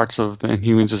parts of the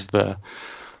Inhumans is the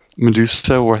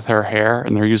Medusa with her hair,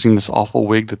 and they're using this awful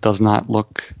wig that does not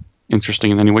look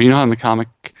interesting in any way. You know how in the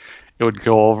comic it would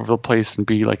go all over the place and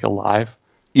be like alive?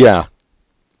 Yeah.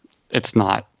 It's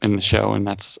not in the show, and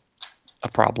that's a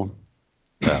problem.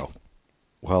 No.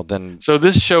 Well, then... So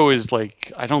this show is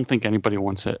like, I don't think anybody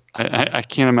wants it. I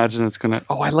can't imagine it's going to...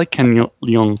 Oh, I like Ken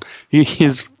Leung.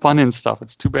 He's fun and stuff.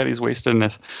 It's too bad he's wasted in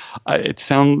this. It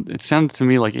sounded to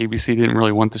me like ABC didn't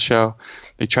really want the show.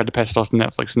 They tried to pass it off to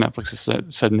Netflix, and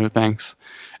Netflix said no thanks.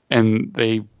 And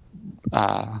they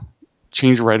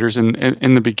changed writers.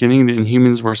 In the beginning, the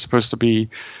Inhumans were supposed to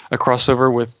be a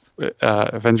crossover with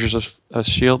Avengers of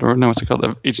S.H.I.E.L.D. Or no, what's it called?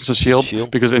 Agents of S.H.I.E.L.D.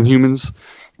 Because Inhumans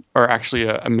are actually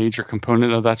a major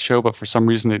component of that show, but for some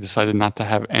reason they decided not to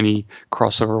have any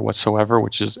crossover whatsoever,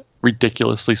 which is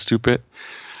ridiculously stupid.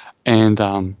 And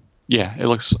it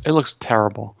looks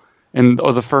terrible. And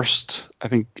the first, I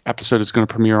think, episode is going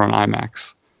to premiere on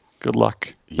IMAX. Good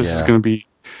luck. This is going to be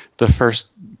the first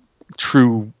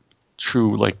true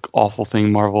like awful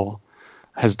thing Marvel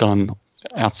has done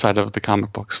outside of the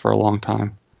comic books for a long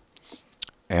time.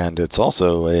 And it's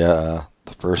also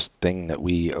the first thing that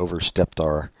we overstepped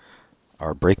our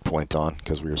break point on,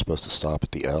 because we were supposed to stop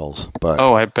at the L's. But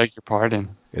I beg your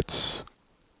pardon.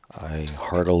 I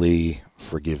heartily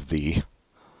forgive thee.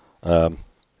 But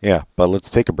let's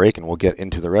take a break and we'll get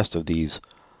into the rest of these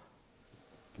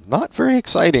not very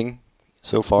exciting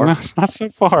so far. No, it's not so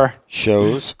far.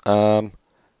 Shows that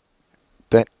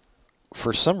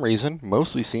for some reason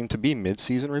mostly seem to be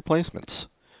mid-season replacements.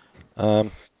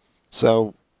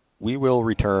 So we will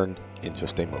return in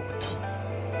just a moment.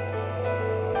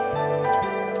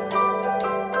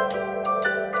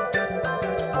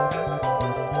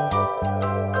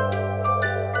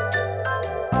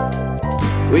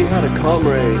 We had a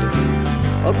comrade,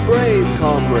 a brave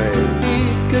comrade. He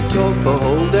could talk for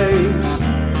whole days.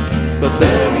 But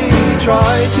then he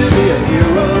tried to be a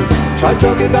hero, tried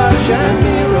talking about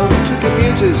Shamiro to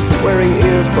commuters wearing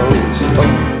earphones. Oh,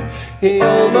 he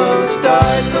almost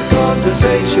died for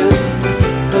conversation,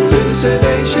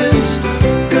 hallucinations,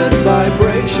 good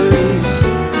vibrations.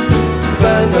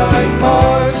 Van Dyke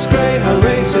Park's Greyhound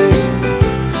racing,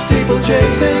 steeple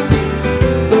chasing,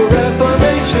 the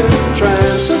Reformation,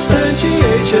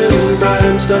 transubstantiation,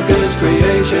 Bram Stoker's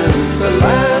creation, the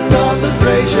land of the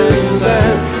Thracians,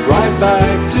 and right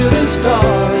back to the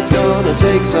start. It's gonna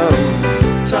take some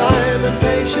time and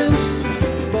patience,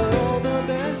 but all the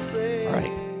best things. All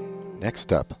right,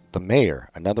 next up, The Mayor,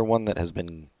 another one that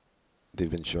they've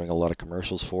been showing a lot of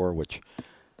commercials for, which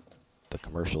the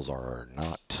commercials are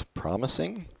not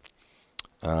promising.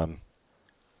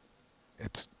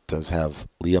 It does have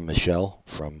Leah Michele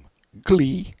from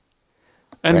Glee.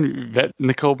 And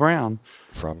Nicole Brown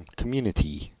from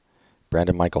Community.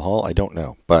 Brandon Michael Hall, I don't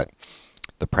know. But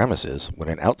the premise is, when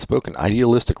an outspoken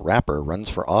idealistic rapper runs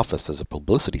for office as a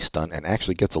publicity stunt and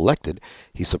actually gets elected,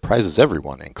 he surprises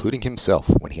everyone, including himself,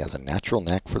 when he has a natural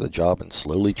knack for the job and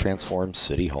slowly transforms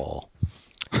City Hall.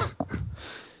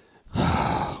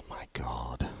 Oh my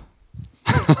God.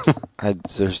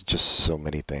 There's just so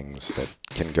many things that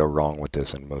can go wrong with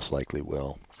this, and most likely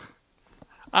will.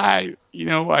 I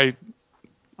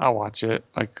I'll watch it,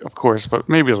 like, of course, but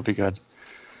maybe it'll be good.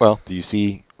 Well, do you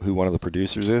see who one of the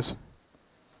producers is?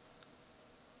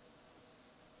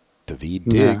 Daveed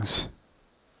Diggs.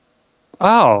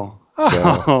 Oh,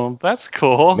 so that's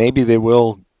cool. Maybe they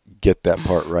will get that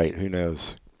part right. Who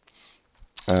knows?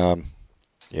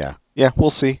 Yeah, we'll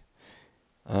see.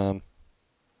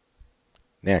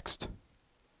 Next.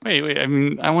 Wait. I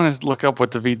mean, I want to look up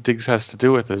what Daveed Diggs has to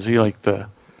do with it. Is he like the?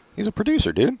 He's a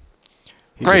producer, dude.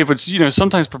 Right, but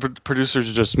sometimes producers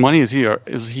are just money. Is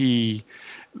he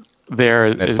there?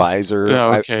 An advisor.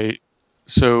 Okay.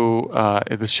 So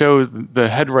the show, the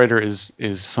head writer is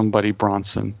somebody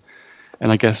Bronson,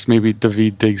 and I guess maybe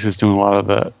Daveed Diggs is doing a lot of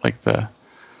the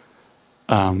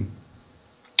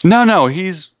No,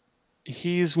 he's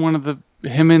one of the.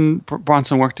 Him and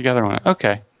Bronson work together on it.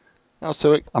 Okay. Oh,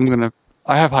 so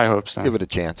I have high hopes now. Give it a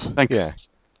chance. Thanks. Yeah.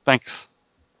 Thanks.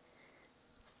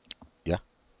 Yeah.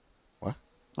 What?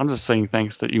 I'm just saying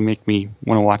thanks that you make me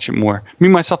want to watch it more. Me,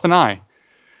 Myself, and I.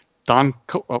 I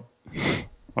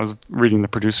was reading the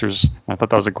producers. I thought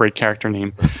that was a great character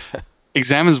name.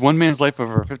 Examines one man's life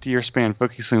over a 50-year span,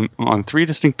 focusing on 3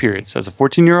 distinct periods: as a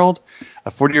 14-year-old,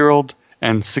 a 40-year-old,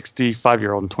 and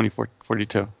 65-year-old in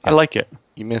 2042. Yeah. I like it.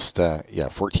 You missed,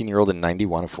 14-year-old in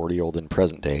 91, a 40-year-old in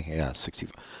present day. Yeah, 60.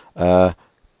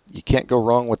 You can't go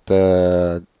wrong with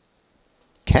the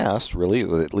cast, really.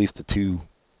 At least the two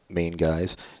main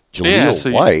guys.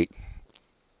 Jaleel White.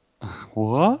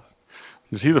 What?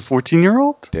 Is he the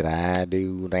 14-year-old? Did I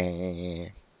do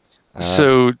that?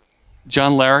 So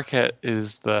John Larroquette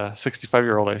is the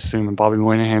 65-year-old, I assume, and Bobby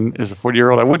Moynihan is the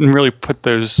 40-year-old. I wouldn't really put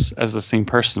those as the same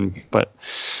person, but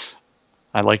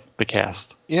I like the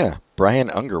cast. Yeah, Brian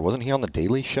Unger, wasn't he on the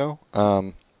Daily Show?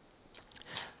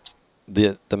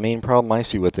 The main problem I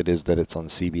see with it is that it's on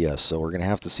CBS, so we're gonna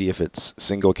have to see if it's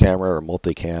single camera or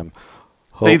multicam.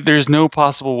 There's no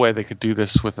possible way they could do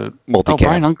this with a multicam. Oh,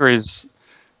 Brian Unger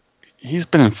he's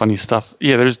been in funny stuff.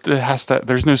 Yeah,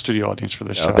 there's no studio audience for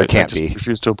this show. There can't be. I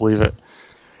refuse to believe it.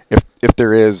 If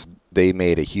there is, they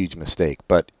made a huge mistake.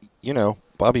 But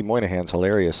Bobby Moynihan's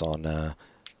hilarious on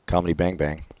Comedy Bang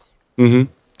Bang.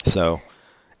 Mm-hmm. So,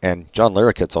 and John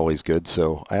Larroquette's always good.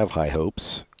 So I have high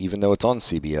hopes, even though it's on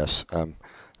CBS.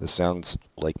 This sounds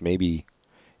like maybe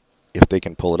if they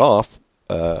can pull it off,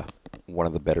 one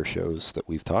of the better shows that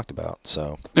we've talked about.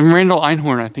 So. And Randall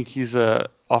Einhorn, I think he's a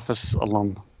Office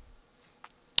alum.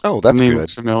 Oh, that's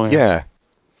good. Familiar.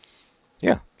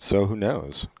 Yeah. So who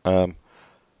knows? Another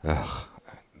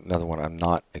one I'm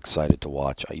not excited to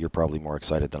watch. You're probably more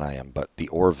excited than I am, but The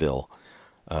Orville,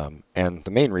 and the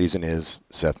main reason is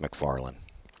Seth MacFarlane.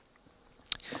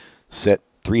 Set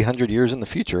 300 years in the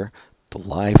future, the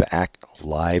live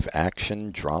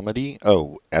action dramedy.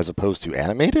 Oh, as opposed to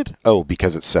animated? Oh,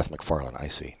 because it's Seth MacFarlane. I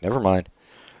see. Never mind.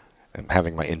 I'm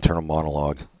having my internal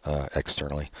monologue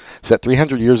externally. Set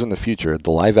 300 years in the future,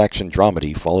 the live-action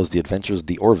dramedy follows the adventures of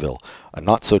the Orville, a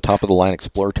not-so-top-of-the-line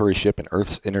exploratory ship in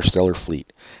Earth's interstellar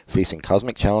fleet. Facing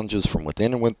cosmic challenges from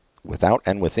within and without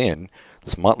and within,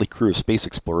 this motley crew of space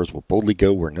explorers will boldly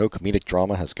go where no comedic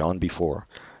drama has gone before.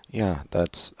 Yeah,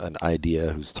 that's an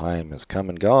idea whose time has come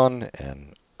and gone,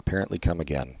 and apparently come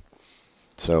again.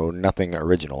 So nothing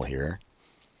original here.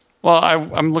 Well,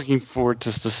 I'm looking forward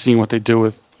just to seeing what they do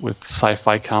with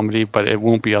sci-fi comedy, but it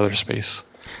won't be Other Space.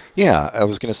 Yeah, I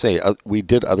was going to say, we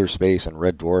did Other Space and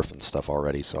Red Dwarf and stuff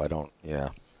already, so I don't, yeah.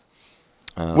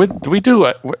 We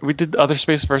did Other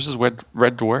Space versus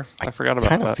Red Dwarf? I forgot about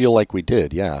that. I kind of feel like we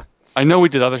did, yeah. I know we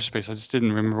did Other Space, I just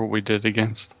didn't remember what we did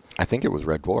against. I think it was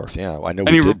Red Dwarf, yeah. I know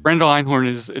we did. Randall Einhorn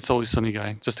is It's Always Sunny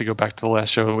guy, just to go back to the last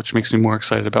show, which makes me more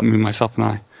excited about Me, Myself, and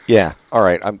I. Yeah, all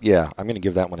right, I'm going to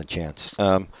give that one a chance.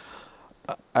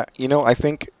 I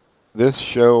think this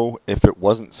show, if it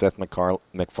wasn't Seth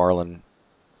MacFarlane,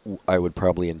 I would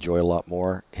probably enjoy a lot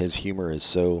more. His humor is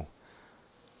so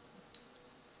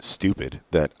stupid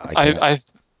that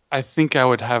I think I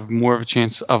would have more of a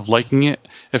chance of liking it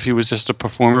if he was just a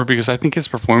performer, because I think his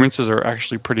performances are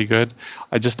actually pretty good.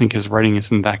 I just think his writing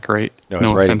isn't that great.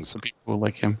 No offense to people who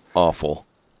like him. Awful.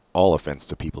 All offense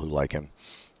to people who like him.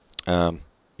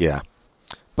 Yeah.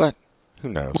 But who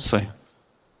knows? We'll see.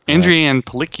 Adrianne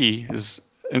Palicki is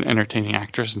an entertaining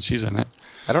actress, and she's in it.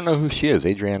 I don't know who she is.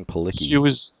 Adrianne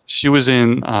Palicki. She was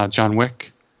in John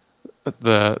Wick.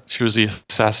 She was the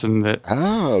assassin that.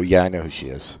 Oh yeah, I know who she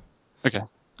is. Okay.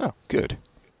 Oh, good.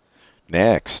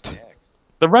 Next.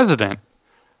 The Resident.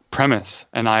 Premise: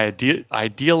 an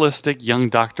idealistic young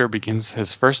doctor begins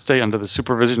his first day under the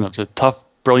supervision of the tough,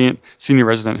 brilliant senior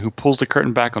resident who pulls the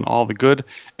curtain back on all the good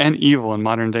and evil in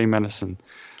modern-day medicine.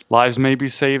 Lives may be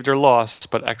saved or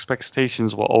lost, but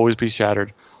expectations will always be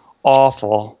shattered.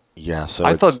 Awful. Yeah, so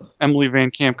I thought Emily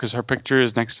Van Camp, because her picture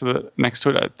is next to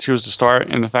it, she was the star,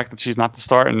 and the fact that she's not the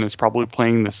star and is probably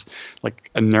playing this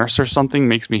like a nurse or something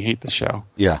makes me hate the show.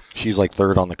 Yeah, she's like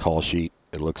third on the call sheet.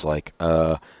 It looks like.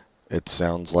 It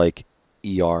sounds like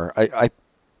ER. I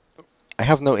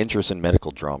have no interest in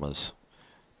medical dramas.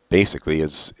 Basically,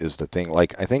 is the thing.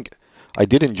 Like, I think I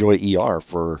did enjoy ER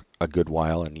for a good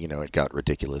while, and it got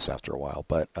ridiculous after a while.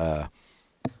 But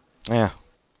yeah,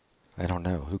 I don't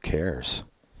know. Who cares?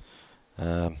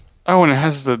 And it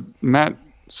has the Matt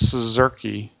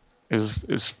Suzuki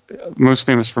is most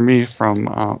famous for me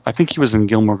from I think he was in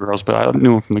Gilmore Girls, but I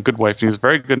knew him from The Good Wife. And he was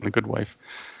very good in The Good Wife.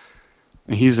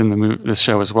 And he's in this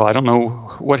show as well. I don't know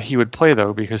what he would play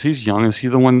though, because he's young. Is he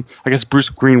the one? I guess Bruce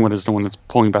Greenwood is the one that's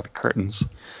pulling back the curtains.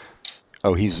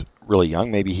 Oh, he's really young.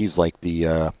 Maybe he's like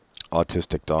the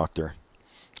autistic doctor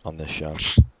on this show.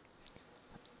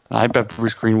 I bet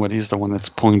Bruce Greenwood, he's the one that's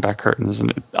pulling back curtains,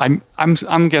 and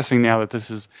I'm guessing now that this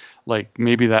is like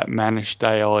maybe that Manish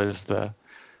Dayal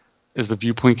is the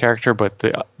viewpoint character, but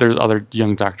there's other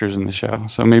young doctors in the show,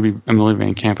 so maybe Emily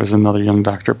Van Camp is another young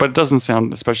doctor, but it doesn't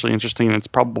sound especially interesting, and it's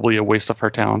probably a waste of her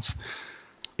talents.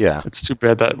 Yeah, it's too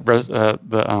bad that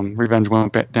the Revenge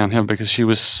went downhill, because she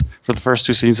was, for the first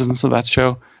 2 seasons of that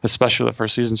show, especially the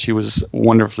first season, she was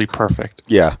wonderfully perfect.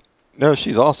 Yeah, no,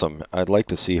 she's awesome. I'd like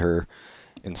to see her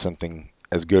in something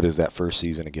as good as that first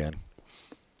season again.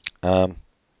 And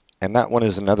that one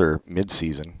is another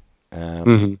mid-season.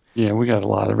 Yeah, we got a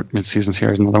lot of mid-seasons here.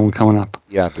 There's another one coming up.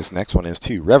 Yeah, this next one is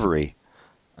too. Reverie.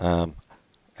 And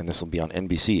this will be on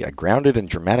NBC. A grounded and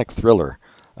dramatic thriller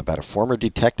about a former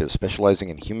detective specializing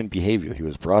in human behavior. He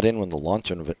was brought in when the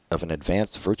launch of an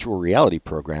advanced virtual reality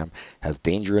program has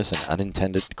dangerous and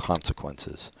unintended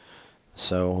consequences.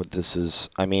 So this is,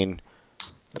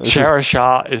 Shara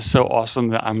Shah is so awesome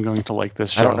that I'm going to like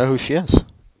this show. I don't know who she is.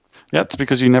 Yeah, it's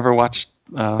because you never watched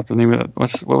the name of it.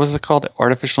 What was it called?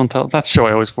 Artificial Intelligence? That show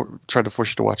I always tried to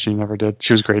force you to watch and you never did.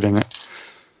 She was great in it.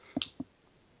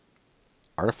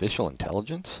 Artificial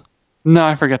Intelligence? No,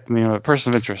 I forget the name of it.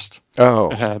 Person of Interest.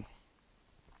 Oh. It had.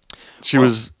 She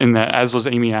was in that, as was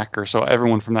Amy Acker. So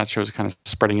everyone from that show is kind of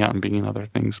spreading out and being in other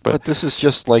things. But this is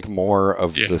just like more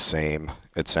of the same.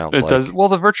 It sounds like. It does. Well,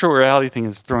 the virtual reality thing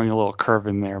is throwing a little curve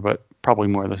in there, but probably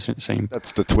more the same.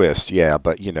 That's the twist, yeah.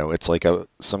 But it's like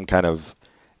some kind of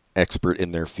expert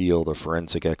in their field, a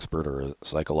forensic expert or a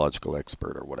psychological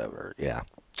expert or whatever. Yeah,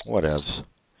 whatevs.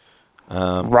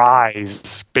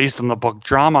 Rise, based on the book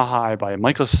Drama High by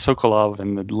Michael Sokolov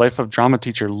and the life of drama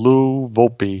teacher Lou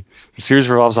Volpe. The series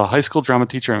revolves a high school drama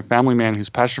teacher and family man whose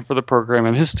passion for the program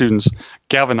and his students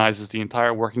galvanizes the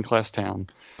entire working class town.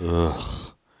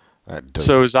 Ugh,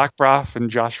 so Zach Braff and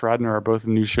Josh Radnor are both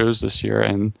in new shows this year,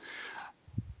 and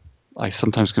I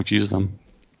sometimes confuse them.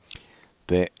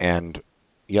 The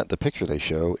picture they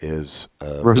show is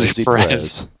Rosie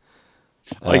Perez.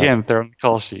 Again, they're on the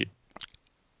call sheet.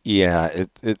 Yeah,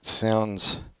 it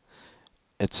sounds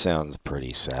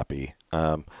pretty sappy.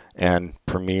 And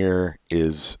premiere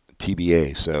is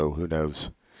TBA, so who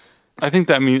knows? I think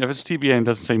that means if it's TBA and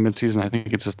doesn't say mid-season, I think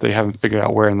it's just they haven't figured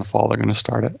out where in the fall they're going to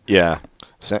start it. Yeah,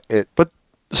 so it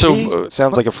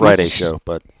sounds like a Friday show,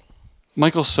 but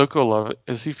Michael Sokolov,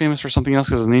 is he famous for something else?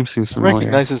 Because his name seems familiar. I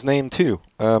recognize his name too.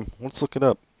 Let's look it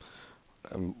up.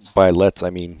 By let's, I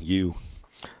mean you.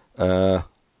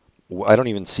 I don't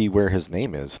even see where his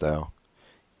name is, though.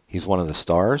 He's one of the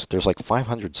stars? There's like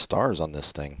 500 stars on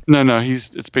this thing. No,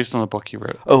 it's based on a book he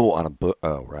wrote. Oh, on a book.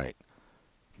 Oh, right.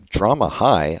 Drama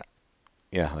High?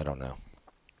 Yeah, I don't know.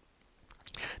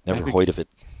 Never heard of it.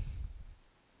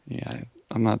 Yeah,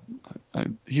 I'm not...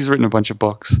 he's written a bunch of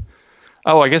books.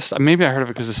 Oh, I guess maybe I heard of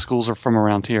it because the schools are from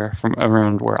around here, from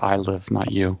around where I live,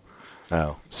 not you.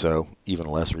 Oh, so even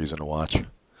less reason to watch.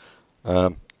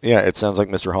 Yeah, it sounds like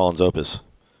Mr. Holland's Opus,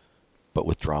 but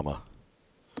with drama.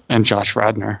 And Josh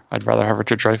Radnor. I'd rather have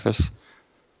Richard Dreyfuss.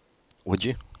 Would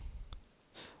you?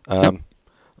 Yep.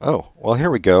 Oh, well,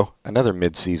 here we go. Another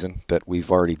mid-season that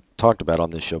we've already talked about on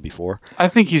this show before. I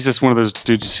think he's just one of those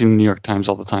dudes you see in the New York Times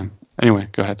all the time. Anyway,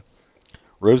 go ahead.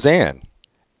 Roseanne.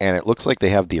 And it looks like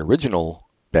they have the original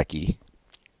Becky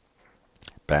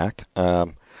back.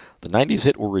 The 90s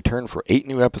hit will return for 8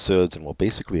 new episodes and will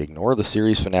basically ignore the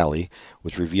series finale,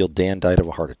 which revealed Dan died of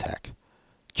a heart attack.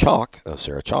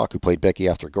 Sarah Chalk, who played Becky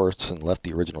after Garson left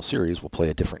the original series, will play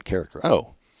a different character.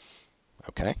 Oh,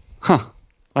 okay. Huh.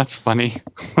 That's funny.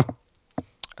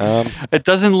 It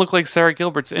doesn't look like Sarah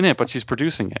Gilbert's in it, but she's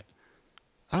producing it.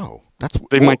 Oh,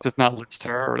 They might just not list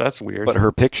her. That's weird. But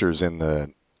her picture's in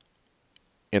the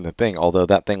in the thing. Although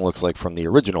that thing looks like from the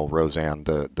original Roseanne,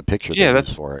 the picture they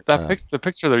used for it. The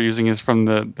picture they're using is from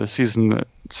the season that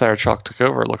Sarah Chalke took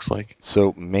over. It looks like.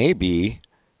 So maybe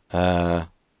her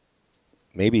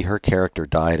character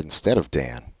died instead of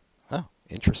Dan. Oh,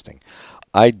 interesting.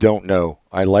 I don't know.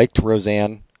 I liked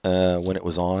Roseanne when it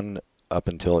was on up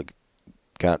until it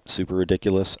got super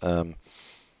ridiculous.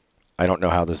 I don't know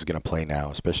how this is going to play now,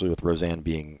 especially with Roseanne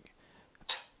being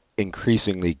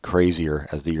increasingly crazier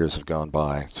as the years have gone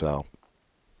by. So,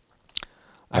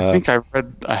 I think I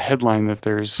read a headline that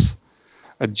there's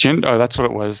a gender. Oh, that's what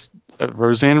it was. A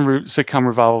Roseanne sitcom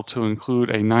revival to include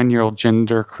a 9-year-old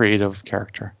gender creative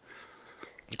character.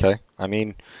 Okay, I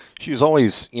mean, she was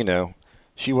always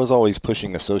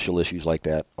pushing the social issues like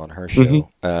that on her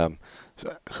show. Mm-hmm.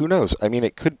 So who knows? I mean,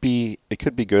 it could be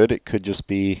good. It could just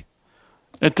be.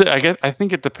 I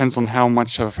think it depends on how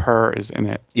much of her is in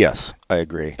it. Yes, I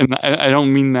agree. And I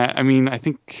don't mean that. I mean, I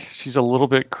think she's a little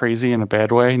bit crazy in a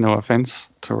bad way. No offense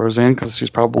to Roseanne, because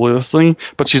she's probably listening,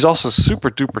 but she's also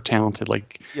super duper talented,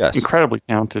 incredibly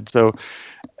talented. So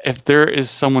if there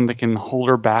is someone that can hold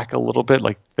her back a little bit,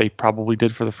 like they probably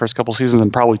did for the first couple seasons,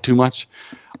 and probably too much,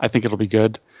 I think it'll be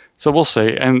good. So we'll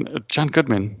see. And John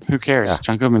Goodman, who cares? Yeah.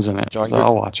 John Goodman's in it,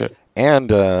 I'll watch it. And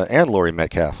Laurie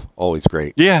Metcalf, always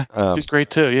great. Yeah, she's great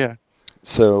too. Yeah.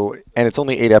 So, and it's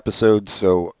only 8 episodes,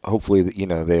 so hopefully,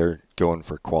 they're going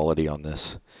for quality on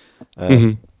this.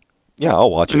 Yeah,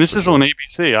 I'll watch it. And this is on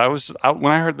ABC.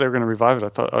 When I heard they were going to revive it,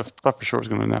 I thought for sure it was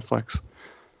going to Netflix.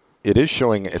 It is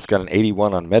showing. It's got an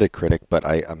 81 on Metacritic, but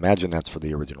I imagine that's for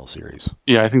the original series.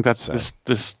 Yeah, I think that's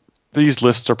these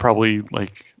lists are probably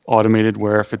like automated,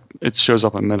 where if it shows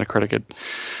up on Metacritic,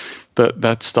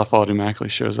 that stuff automatically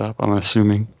shows up, I'm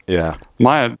assuming. Yeah.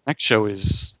 My next show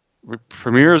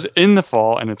premieres in the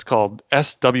fall, and it's called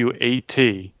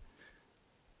SWAT.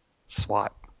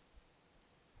 SWAT.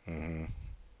 Mm-hmm.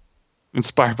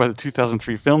 Inspired by the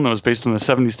 2003 film that was based on the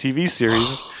 70s TV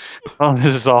series. Well,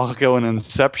 this is all going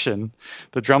Inception.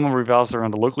 The drama revolves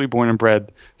around a locally born and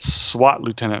bred SWAT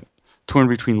lieutenant torn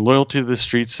between loyalty to the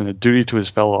streets and a duty to his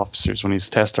fellow officers when he's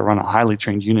tasked to run a highly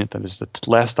trained unit that is the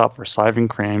last stop for solving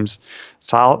crimes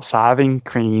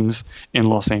in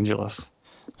Los Angeles.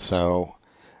 So,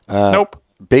 nope.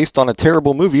 Based on a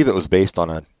terrible movie that was based on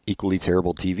an equally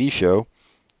terrible TV show,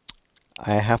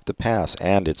 I have to pass.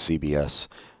 And it's CBS,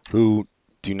 who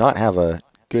do not have a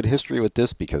good history with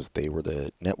this because they were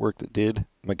the network that did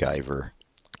MacGyver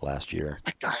last year.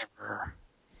 MacGyver.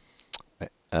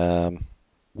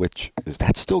 Which, is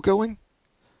that still going?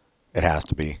 It has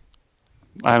to be.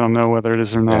 I don't know whether it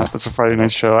is or not. Yeah. It's a Friday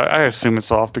night show. I assume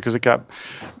it's off because it got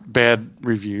bad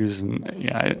reviews, and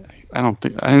yeah, I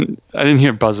didn't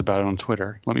hear buzz about it on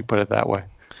Twitter. Let me put it that way.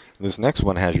 This next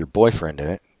one has your boyfriend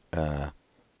in it,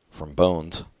 from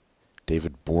Bones,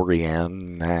 David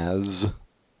Boreanaz.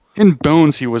 In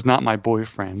Bones, he was not my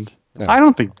boyfriend. No. I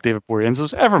don't think David Boreanaz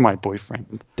was ever my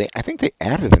boyfriend. I think they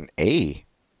added an A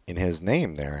in his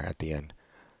name there at the end.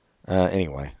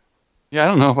 Anyway. Yeah, I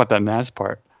don't know about that Naz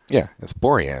part. Yeah, it's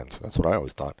Boreans. That's what I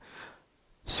always thought.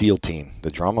 SEAL Team.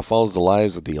 The drama follows the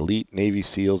lives of the elite Navy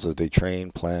SEALs as they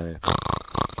train, plan.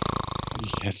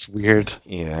 Yeah, it's weird.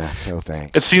 Yeah, no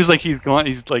thanks. It seems like he's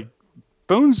like,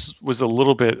 Bones was a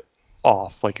little bit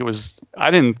off. Like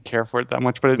I didn't care for it that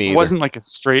much, but it wasn't like a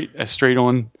straight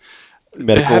on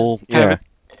medical.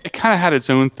 It kind of had its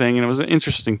own thing, and it was an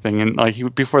interesting thing. And like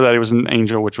before that, he was an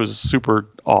Angel, which was super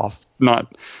off.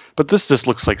 But this just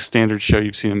looks like standard show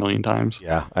you've seen a million times.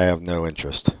 Yeah, I have no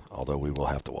interest, although we will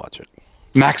have to watch it.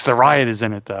 Max the Riot is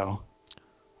in it, though.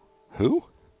 Who?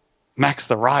 Max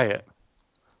the Riot.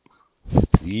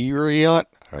 The Riot?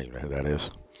 I don't even know who that is.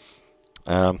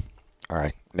 All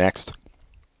right, next.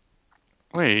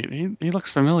 Wait, he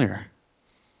looks familiar.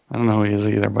 I don't know who he is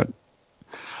either, but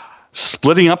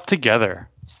Splitting Up Together.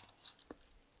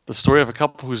 The story of a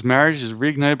couple whose marriage is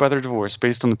reignited by their divorce,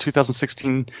 based on the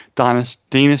 2016 Danish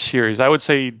series. I would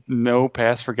say no,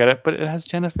 pass, forget it, but it has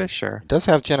Jenna Fischer. It does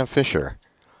have Jenna Fischer,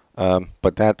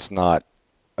 but that's not,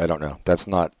 I don't know, that's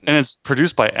not... And it's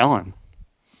produced by Ellen.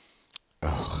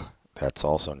 Ugh, that's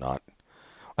also not...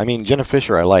 I mean, Jenna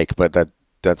Fischer I like, but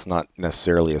that's not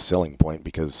necessarily a selling point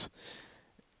because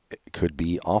it could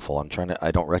be awful.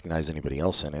 I don't recognize anybody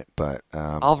else in it, but...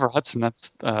 Oliver Hudson,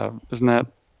 that's, isn't that...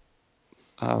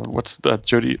 what's that?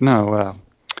 Jodie? No,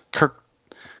 Kurt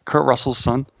Russell's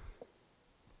son.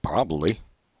 Probably.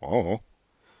 Oh.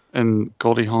 And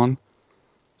Goldie Hawn.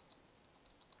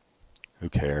 Who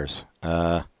cares?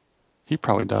 He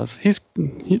probably does.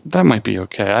 That might be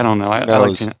okay. I don't know. I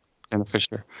like Jenna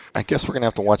Fischer. I guess we're gonna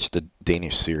have to watch the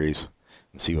Danish series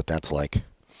and see what that's like.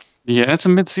 Yeah, it's a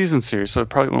mid-season series, so it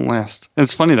probably won't last. And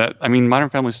it's funny that, I mean, Modern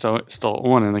Family's still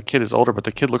on, and the kid is older, but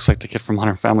the kid looks like the kid from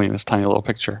Modern Family in this tiny little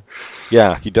picture.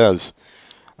 Yeah, he does.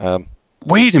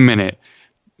 Wait a minute.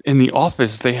 In The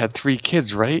Office, they had 3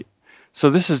 kids, right? So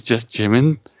this is just Jim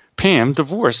and Pam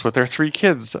divorced with their 3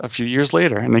 kids a few years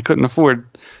later, and they couldn't afford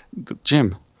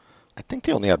Jim. I think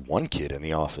they only had 1 kid in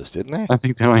The Office, didn't they? I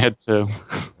think they only had 2.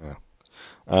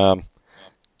 Yeah.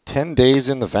 10 Days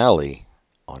in the Valley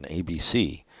on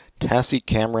ABC. Tassie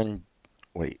Cameron.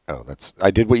 I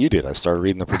did what you did. I started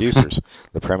reading the producers.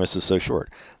 The premise is so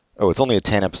short. Oh, it's only a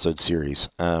 10-episode series.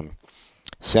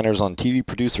 Centers on TV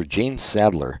producer Jane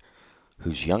Sadler,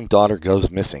 whose young daughter goes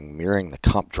missing, mirroring the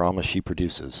cop drama she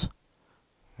produces.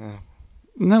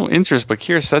 No interest, but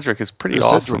Keira Sedgwick is pretty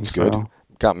awesome. Sedgwick's good.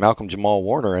 Got Malcolm Jamal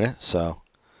Warner in it, so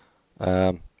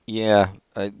yeah.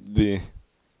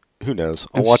 Who knows?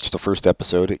 I'll watch the first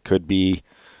episode. It could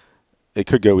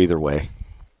go either way.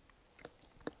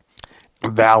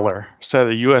 Valor said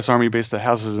a U.S. Army base that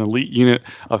houses an elite unit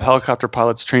of helicopter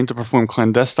pilots trained to perform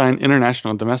clandestine, international,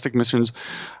 and domestic missions.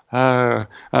 Yep.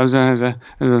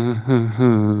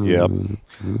 And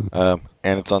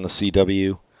it's on the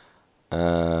CW.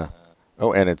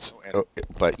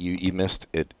 But you missed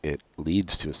it. It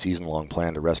leads to a season-long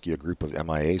plan to rescue a group of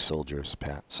MIA soldiers,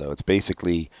 Pat. So it's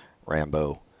basically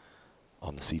Rambo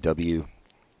on the CW.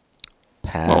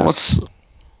 Pass.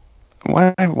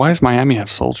 Well, why does Miami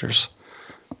have soldiers?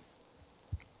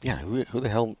 Yeah, who the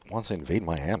hell wants to invade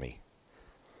Miami?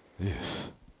 Ugh,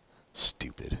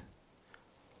 stupid.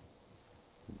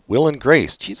 Will and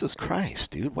Grace. Jesus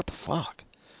Christ, dude. What the fuck?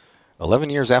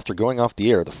 11 years after going off the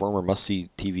air, the former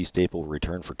must-see TV staple will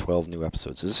return for 12 new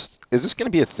episodes. Is this going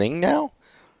to be a thing now?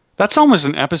 That's almost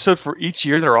an episode for each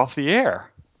year they're off the air.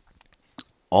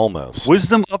 Almost.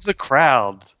 Wisdom of the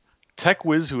crowd. Tech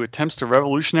whiz who attempts to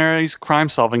revolutionize crime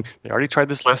solving. They already tried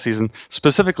this last season.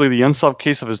 Specifically, the unsolved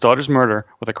case of his daughter's murder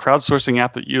with a crowdsourcing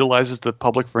app that utilizes the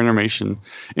public for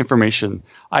information.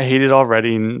 I hate it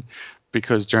already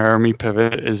because Jeremy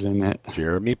Piven is in it.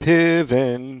 Jeremy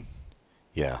Piven.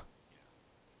 Yeah.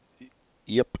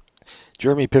 Yep.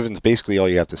 Jeremy Piven's basically all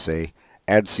you have to say.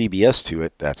 Add CBS to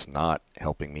it. That's not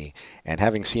helping me. And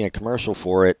having seen a commercial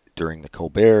for it during the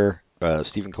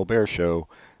Stephen Colbert show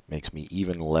makes me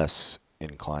even less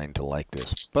inclined to like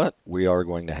this. But we are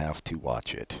going to have to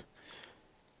watch it.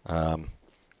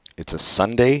 It's a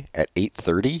Sunday at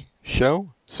 8:30 show,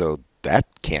 so that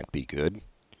can't be good.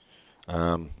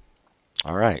 All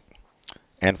right.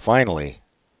 And finally,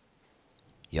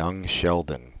 Young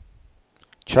Sheldon.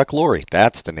 Chuck Lorre,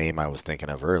 that's the name I was thinking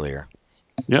of earlier.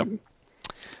 Yep.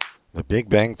 The Big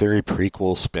Bang Theory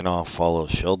prequel spinoff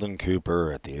follows Sheldon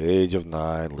Cooper at the age of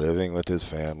 9, living with his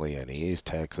family in East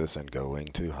Texas and going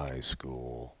to high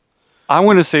school. I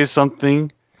want to say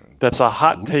something that's a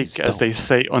hot take, as they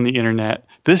say on the internet.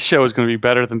 This show is going to be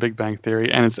better than Big Bang Theory,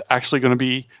 and it's actually going to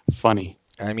be funny.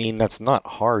 I mean, that's not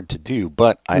hard to do,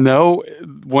 but No,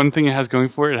 one thing it has going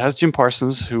for it has Jim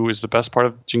Parsons, who is the best part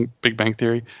of Big Bang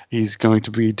Theory. He's going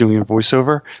to be doing a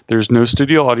voiceover. There's no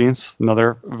studio audience.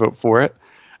 Another vote for it.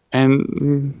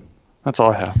 And that's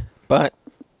all I have. But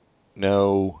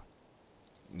no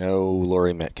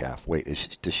Laurie Metcalf. Wait,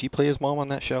 does she play his mom on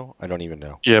that show? I don't even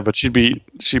know. Yeah, but she'd be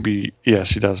yeah,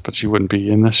 she does, but she wouldn't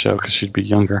be in this show because she'd be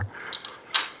younger.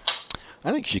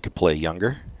 I think she could play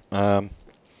younger.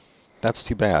 That's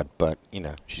too bad, but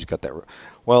she's got that.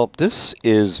 Well, this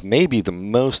is maybe the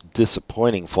most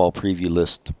disappointing fall preview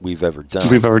list we've ever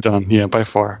done. Yeah, by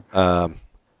far.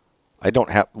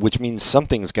 Which means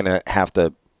something's gonna have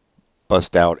to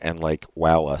bust out and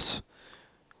wow us.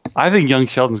 I think Young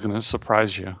Sheldon's going to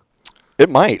surprise you. It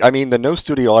might. I mean, the no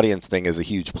studio audience thing is a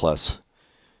huge plus.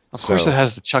 Of course, it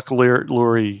has the Chuck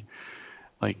Lorre,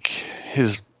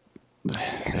 his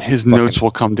notes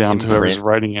will come down to whoever's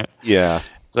writing it. Yeah.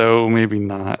 So maybe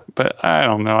not, but I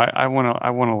don't know. I want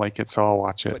to like it, so I'll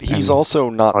watch it. But he's also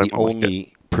not the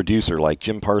only producer.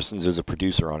 Jim Parsons is a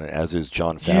producer on it, as is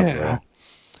Jon Favreau. Yeah.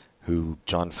 Who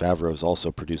Jon Favreau is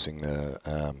also producing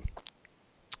the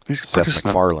Seth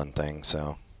MacFarlane thing.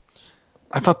 So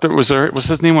I thought was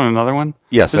his name on another one?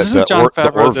 Yes,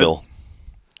 the Orville.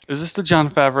 Is this the Jon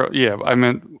Favreau? Yeah, I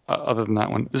meant other than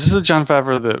that one. Is this the Jon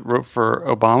Favreau that wrote for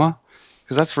Obama?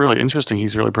 Because that's really interesting.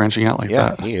 He's really branching out that.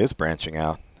 Yeah, he is branching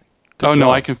out. Good job. No,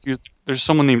 I confused. There's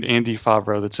someone named Andy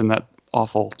Favreau that's in that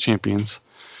awful Champions.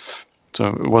 So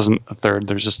it wasn't a third.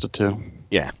 There's just a two.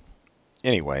 Yeah.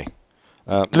 Anyway.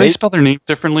 Do they spell their names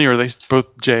differently, or are they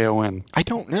both Jon? I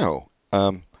don't know.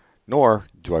 Nor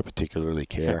do I particularly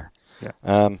care. Yeah.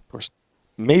 Of course.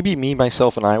 maybe me,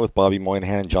 myself, and I with Bobby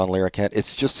Moynihan and John Larroquette.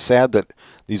 It's just sad that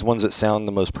these ones that sound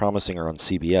the most promising are on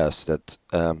CBS.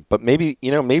 But maybe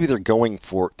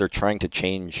they're trying to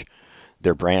change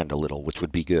their brand a little, which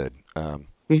would be good.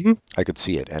 I could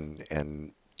see it,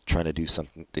 and trying to do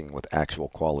something with actual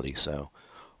quality. So,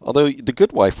 although The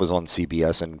Good Wife was on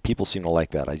CBS and people seem to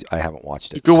like that, I haven't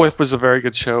watched it. The Good Wife was a very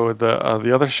good show.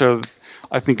 The other show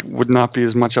I think would not be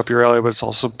as much up your alley, but it's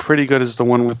also pretty good, is the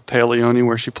one with Téa Leoni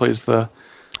where she plays the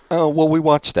Oh, well, we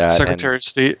watched that. Secretary of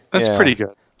State. That's pretty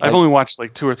good. I've only watched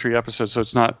like 2 or 3 episodes, so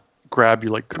it's not grab you.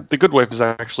 Like The Good Wife is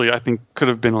actually, I think, could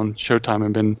have been on Showtime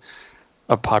and been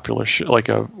a popular show, like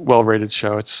a well-rated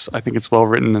show. I think it's well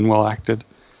written and well acted.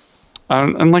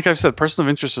 And like I said, Person of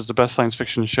Interest is the best science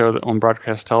fiction show on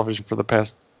broadcast television for the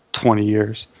past 20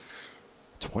 years.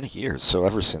 20 years, so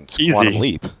ever since Easy. Quantum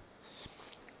Leap.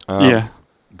 Yeah.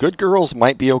 Good Girls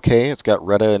might be okay. It's got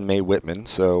Retta and Mae Whitman,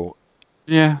 so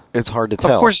yeah, it's hard to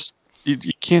tell. Of course, you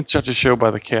can't judge a show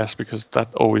by the cast because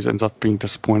that always ends up being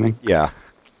disappointing. Yeah.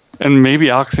 And maybe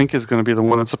Alex Sink is going to be the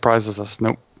one that surprises us.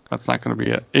 Nope, that's not going to be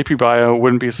it. AP Bio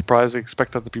wouldn't be a surprise. I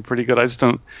expect that to be pretty good. I just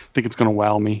don't think it's going to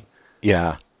wow me.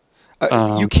 Yeah.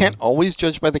 You can't always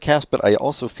judge by the cast, but I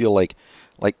also feel like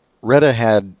Retta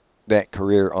had that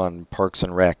career on Parks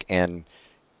and Rec, and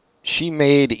she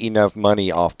made enough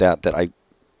money off that I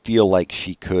feel like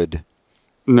she could.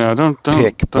 No, don't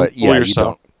pick, don't but fool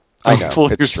yourself. I know,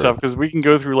 fool it's yourself, true. because we can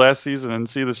go through last season and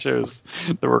see the shows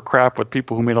that were crap with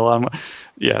people who made a lot of money.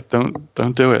 Yeah,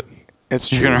 don't do it. It's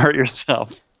true. You're gonna hurt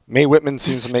yourself. Mae Whitman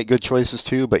seems to make good choices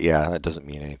too, but yeah, that doesn't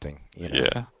mean anything.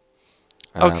 Yeah.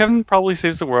 Kevin Probably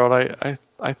Saves the World.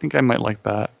 I think I might like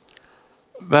that.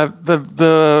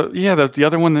 The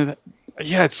other one that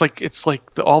it's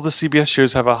like all the CBS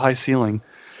shows have a high ceiling.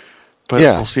 But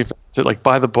we'll see if it's like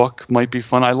By the Book might be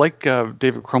fun. I like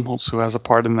David Krumholtz, who has a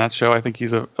part in that show. I think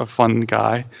he's a fun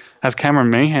guy. Has Cameron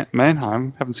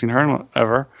Manheim. Haven't seen her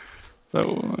ever.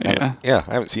 So yeah.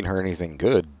 I haven't seen her anything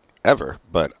good ever,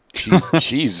 but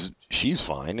she's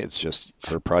fine. It's just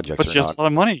her projects but she has a lot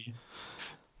of money.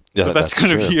 Yeah, but that's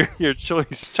going to be your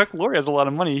choice. Chuck Lorre has a lot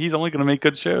of money. He's only going to make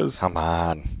good shows. Come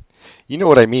on. You know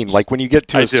what I mean? Like when you get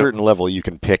to a certain level, you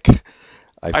can pick.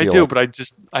 I do, but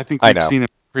I think we've seen in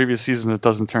previous seasons it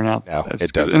doesn't turn out. No,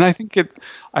 it doesn't. And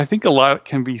I think a lot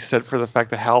can be said for the fact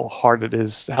that how hard it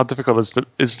is, how difficult it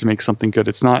is to make something good.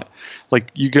 It's not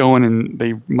like you go in and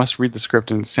they must read the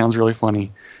script and it sounds really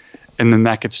funny, and then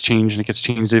that gets changed and it gets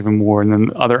changed even more, and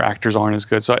then other actors aren't as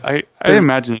good. So I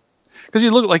imagine, because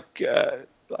you look like.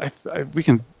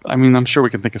 I'm sure we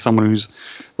can think of someone who's.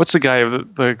 What's the guy?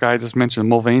 The guy I just mentioned,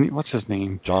 Mulvaney. What's his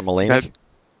name? John Mulaney.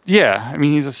 Yeah,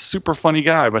 he's a super funny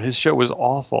guy, but his show was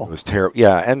awful. It was terrible.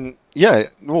 Yeah, and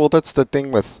well, that's the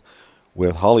thing with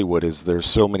Hollywood is there's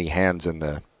so many hands in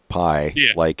the pie.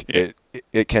 Yeah.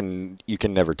 You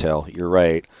can never tell. You're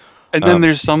right. And then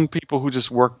there's some people who just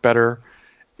work better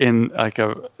in it's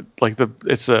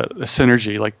a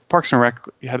synergy. Like Parks and Rec,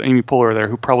 you had Amy Poehler there,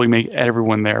 who probably make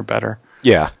everyone there better.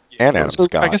 Yeah, and Adam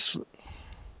Scott. I guess.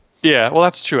 Yeah, well,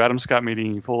 that's true. Adam Scott made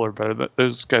Amy Poehler better.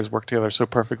 Those guys work together so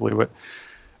perfectly, but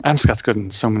Adam Scott's good in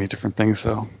so many different things.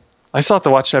 So I still have to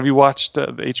watch. Have you watched the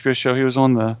HBO show he was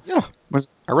on? Yeah,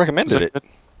 I recommended it.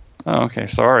 Oh, okay.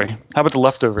 Sorry. How about The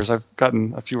Leftovers? I've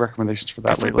gotten a few recommendations for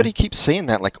that. Everybody keeps saying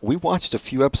that. Like we watched a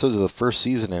few episodes of the first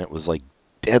season and it was like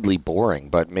deadly boring.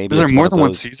 But maybe is there more than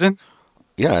one season?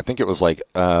 Yeah, I think it was like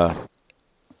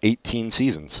 18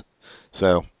 seasons.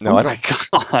 So no, I don't.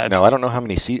 God. No, I don't know how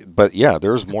many seasons, but yeah,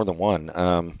 there was more than one.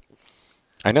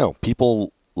 I know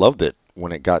people loved it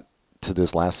when it got to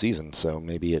this last season, so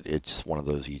maybe it's just one of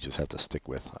those you just have to stick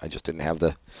with. I just didn't have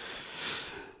the.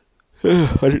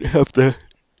 I didn't have the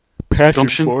passion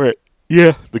for it.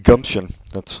 Yeah, the gumption.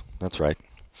 That's right.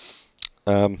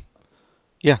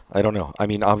 Yeah, I don't know. I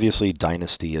mean, obviously,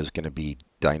 Dynasty is going to be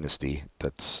Dynasty.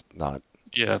 That's not.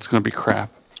 Yeah, it's going to be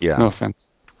crap. Yeah. No offense.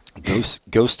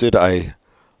 Ghosted, I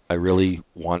really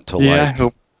want to like. Yeah,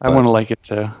 I want to like it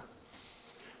too.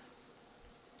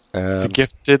 The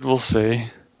Gifted, we'll see.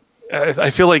 I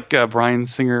feel like Bryan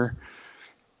Singer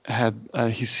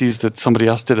he sees that somebody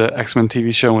else did an X-Men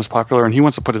TV show and was popular, and he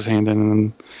wants to put his hand in,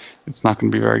 and it's not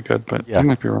going to be very good. But he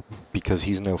might be wrong. Because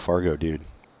he's no Fargo dude.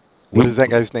 What is that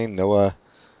guy's name? Noah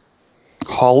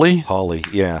Hawley,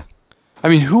 yeah. I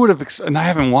mean, who would have... and I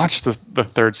haven't watched the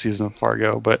third season of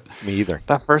Fargo, but... Me either.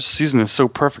 That first season is so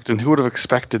perfect, and who would have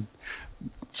expected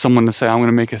someone to say, I'm going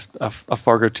to make a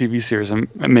Fargo TV series and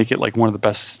make it like one of the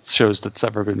best shows that's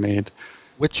ever been made?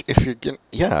 Which, if you're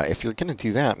gonna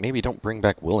do that, maybe don't bring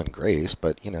back Will and Grace,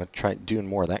 but, try doing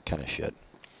more of that kind of shit.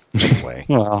 Anyway.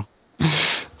 Well,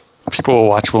 people will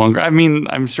watch Will and Grace. I mean,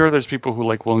 I'm sure there's people who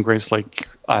like Will and Grace like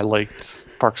I liked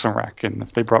Parks and Rec, and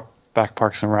if they brought back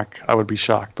Parks and Rec, I would be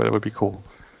shocked, but it would be cool.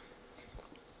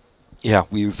 Yeah,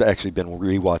 we've actually been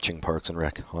rewatching Parks and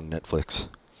Rec on Netflix,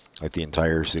 like the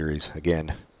entire series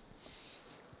again.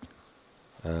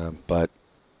 But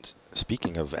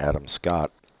speaking of Adam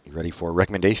Scott, you ready for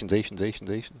recommendations?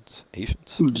 Asians?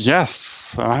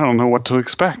 Yes, I don't know what to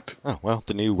expect. Oh well,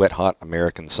 the new Wet Hot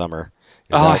American Summer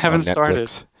is I out haven't on Netflix.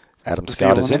 started. Adam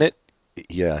Scott is in it.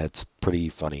 Yeah, it's pretty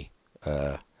funny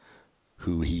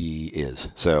who he is.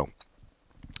 So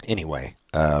anyway.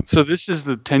 So this is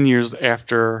the 10 years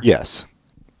after. Yes.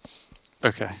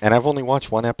 Okay. And I've only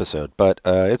watched one episode, but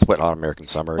it's Wet Hot American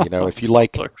Summer. You know, if you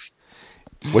like.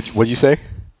 What'd you say?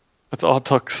 That's all it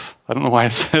took. I don't know why I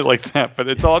said it like that, but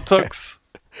it's all it took.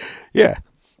 Yeah.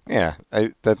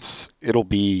 It'll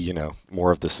be, you know,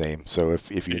 more of the same. So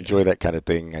if you enjoy that kind of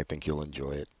thing, I think you'll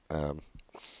enjoy it.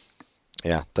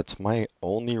 Yeah, that's my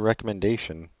only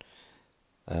recommendation.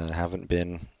 Haven't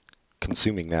been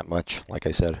consuming that much. Like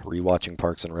I said, rewatching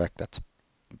Parks and Rec. That's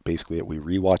basically it. We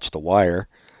rewatched The Wire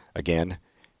again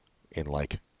in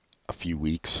like a few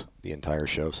weeks, the entire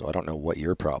show. So I don't know what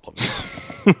your problem is.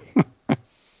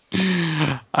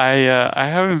 I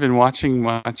haven't been watching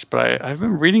much, but I've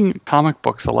been reading comic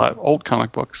books a lot, old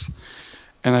comic books,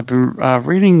 and I've been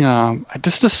reading. I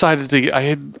just decided to. I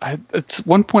had at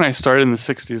one point I started in the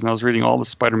 '60s, and I was reading all the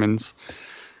Spider-Mans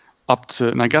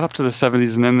and I got up to the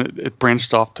 '70s, and then it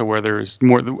branched off to where there's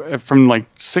more from like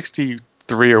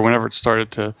 '63 or whenever it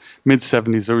started to mid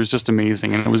 '70s. It was just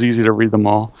amazing, and it was easy to read them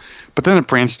all. But then it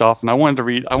branched off, and I wanted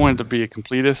to be a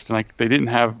completist, and they didn't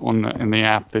have in the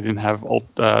app. They didn't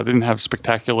have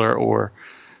Spectacular or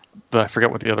I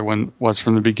forget what the other one was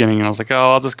from the beginning. And I was like,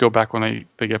 oh, I'll just go back when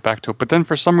they get back to it. But then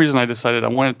for some reason I decided I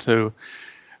wanted to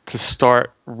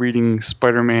start reading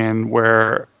Spider-Man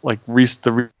where like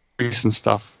the recent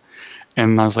stuff.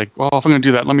 And I was like, well, if I'm going to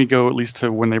do that, let me go at least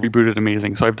to when they rebooted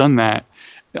Amazing. So I've done that.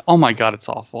 Oh my God, it's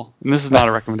awful. And this is not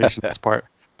a recommendation this part.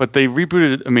 But they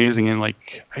rebooted Amazing in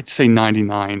like, I'd say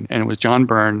 99. And it was John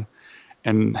Byrne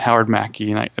and Howard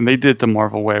Mackie. And they did it the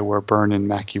Marvel way where Byrne and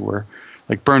Mackie were,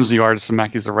 like Byrne's the artist and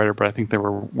Mackie's the writer, but I think they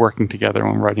were working together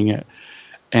on writing it.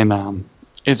 And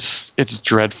it's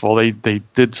dreadful. They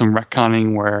did some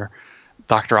retconning where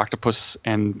Dr. Octopus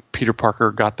and Peter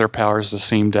Parker got their powers the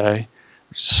same day.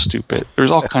 Stupid. There's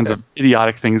all kinds of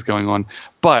idiotic things going on.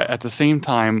 But at the same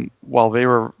time, while they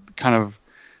were kind of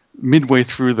midway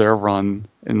through their run,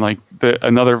 and like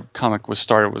another comic was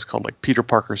called like Peter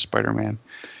Parker Spider-Man,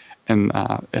 and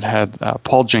it had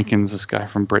Paul Jenkins, this guy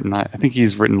from Britain. I think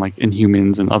he's written like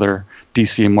Inhumans and other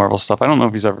DC and Marvel stuff. I don't know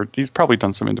if he's probably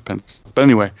done some independent stuff. But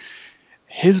anyway,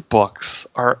 his books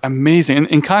are amazing. And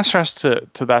in contrast to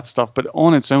that stuff, but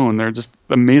on its own, they're just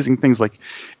amazing things. Like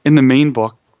in the main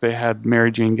book, they had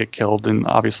Mary Jane get killed, and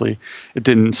obviously it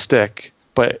didn't stick.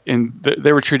 But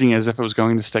they were treating it as if it was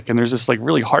going to stick. And there's this like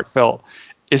really heartfelt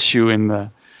issue in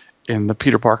the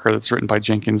Peter Parker that's written by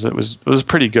Jenkins. It was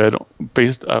pretty good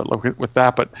based with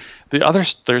that. But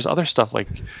there's other stuff, like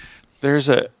there's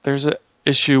a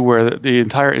issue where the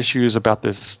entire issue is about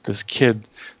this kid,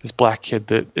 this black kid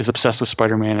that is obsessed with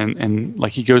Spider-Man, and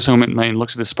like he goes home at night and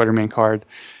looks at his Spider-Man card,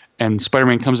 and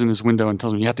Spider-Man comes in his window and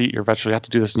tells him, you have to eat your vegetables, you have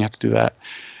to do this and you have to do that.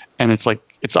 And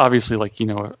it's obviously like, you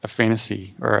know, a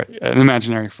fantasy or an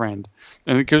imaginary friend.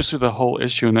 And it goes through the whole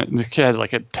issue, and the kid has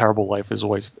like a terrible life. His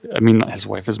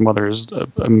mother is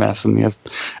a mess, and he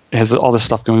has all this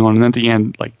stuff going on. And at the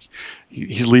end, like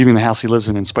he's leaving the house he lives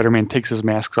in, and Spider-Man takes his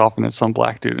masks off, and it's some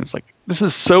black dude. And it's like, this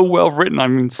is so well written. I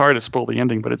mean, sorry to spoil the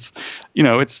ending, but it's, you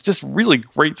know, it's just really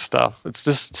great stuff. It's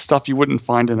just stuff you wouldn't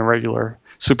find in a regular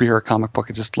superhero comic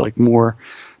book. It's just like more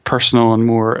personal and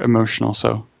more emotional.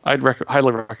 So I'd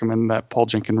highly recommend that Paul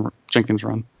Jenkins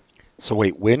run. So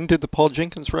wait, when did the Paul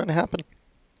Jenkins run happen?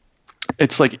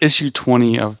 It's like issue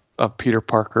 20 of Peter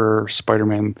Parker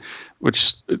Spider-Man,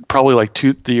 which probably like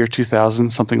the year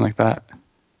 2000, something like that.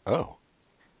 Oh,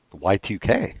 the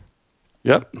Y2K.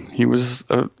 Yep, he was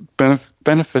a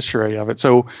beneficiary of it.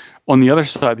 So on the other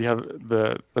side, you have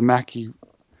the Mackie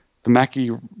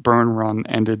Byrne run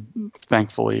ended,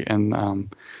 thankfully, and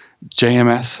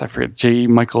JMS, I forget, J.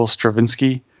 Michael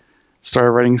Straczynski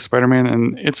started writing Spider-Man,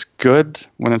 and it's good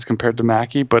when it's compared to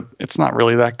Mackie, but it's not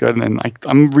really that good. And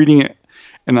I'm reading it,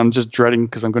 and I'm just dreading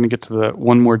because I'm going to get to the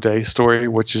One More Day story,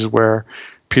 which is where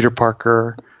Peter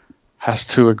Parker has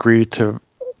to agree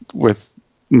with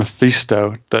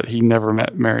Mephisto that he never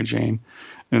met Mary Jane.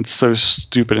 And it's so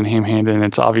stupid and ham-handed, and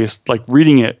it's obvious. Like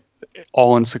reading it,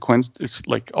 all in sequence. It's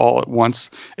like all at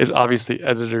once. Is obviously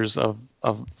editors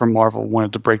from Marvel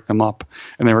wanted to break them up,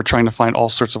 and they were trying to find all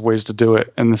sorts of ways to do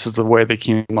it, and this is the way they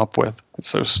came up with. It's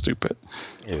so stupid.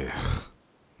 Ugh,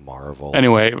 Marvel.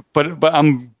 Anyway, but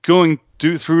I'm going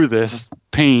through this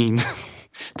pain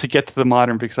to get to the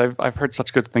modern, because I've heard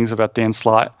such good things about Dan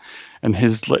Slott and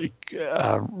his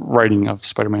writing of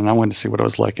Spider-Man. I wanted to see what it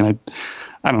was like, and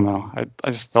I don't know. I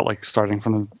just felt like starting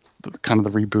from the kind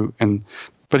of the reboot,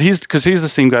 but he's the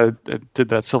same guy that did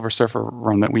that Silver Surfer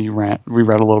run that we read a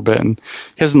little bit, and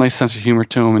he has a nice sense of humor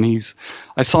to him. And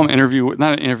I saw him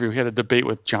he had a debate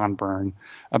with John Byrne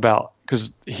about,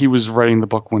 because he was writing the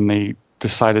book when they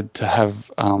decided to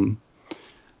have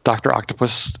Dr.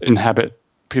 Octopus inhabit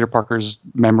Peter Parker's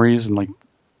memories, and like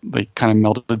they kind of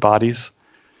melted bodies,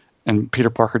 and Peter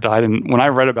Parker died. And when I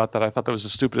read about that, I thought that was the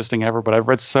stupidest thing ever, but I've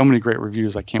read so many great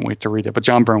reviews, I can't wait to read it. But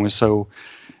John Byrne was so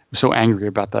angry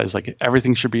about that. He's like,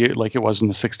 everything should be like it was in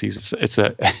the 60s.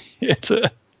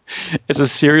 It's a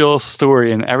serial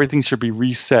story, and everything should be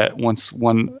reset once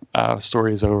one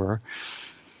story is over.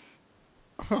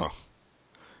 Huh.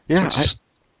 Yeah,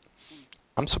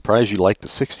 I'm surprised you like the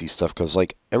 60s stuff, because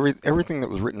like everything that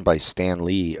was written by Stan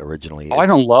Lee originally. I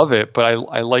don't love it, but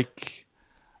I like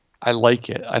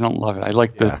it. I don't love it. I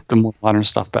like the more modern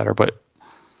stuff better. But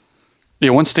yeah,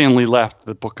 once Stan Lee left,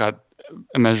 the book got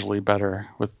immeasurably better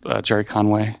with Jerry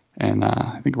Conway and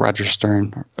I think Roger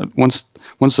Stern. Once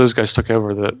those guys took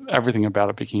over, everything about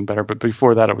it became better. But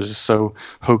before that, it was just so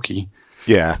hokey.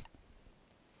 Yeah.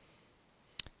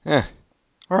 Yeah.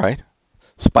 All right.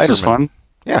 Spider-Man. This was fun.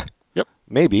 Yeah. Yep.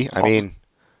 Maybe. I mean,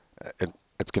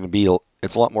 it's going to be.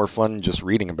 It's a lot more fun just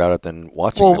reading about it than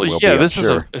watching it. Well, yeah, this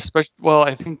is especially. Well,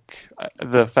 I think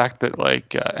the fact that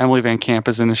like Emily Van Camp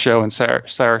is in the show and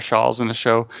Sarah Shaw's in the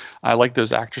show, I like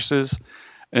those actresses.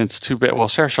 And it's too bad. Well,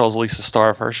 Sarah Shaw is at least the star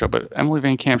of her show, but Emily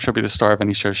Van Camp should be the star of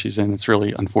any show she's in. It's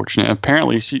really unfortunate.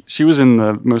 Apparently, she was in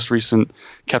the most recent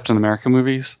Captain America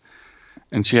movies,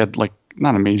 and she had like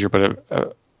not a major, but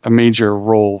a major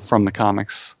role from the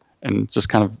comics, and just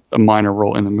kind of a minor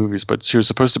role in the movies. But she was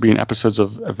supposed to be in episodes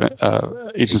of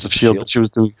Agents of S.H.I.E.L.D., but she was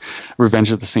doing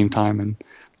Revenge at the same time and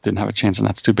didn't have a chance, and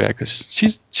that's too bad, because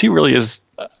she really is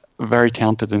very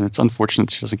talented, and it's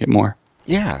unfortunate she doesn't get more.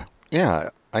 Yeah,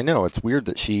 I know. It's weird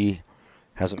that she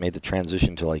hasn't made the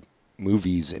transition to like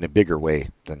movies in a bigger way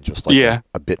than just like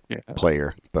a bit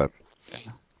player. But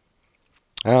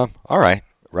all right.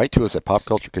 Write to us at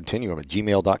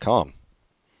popculturecontinuum@gmail.com.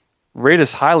 Rate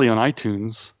us highly on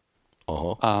iTunes.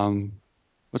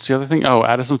 What's the other thing? Oh,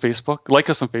 add us on Facebook. Like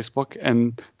us on Facebook.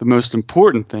 And the most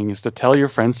important thing is to tell your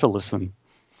friends to listen.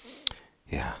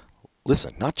 Yeah.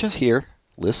 Listen. Not just hear.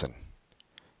 Listen.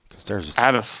 Because there's...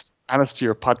 Add us to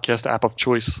your podcast app of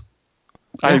choice.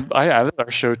 Yeah. I added our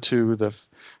show to the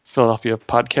Philadelphia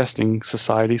Podcasting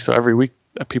Society, so every week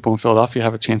people in Philadelphia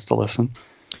have a chance to listen.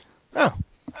 Oh.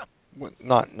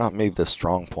 Not maybe the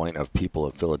strong point of people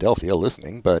of Philadelphia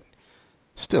listening, but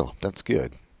still, that's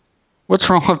good. What's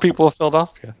wrong with people of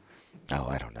Philadelphia? Oh,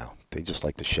 I don't know. They just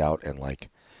like to shout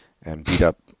and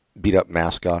beat up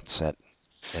mascots at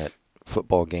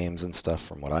football games and stuff,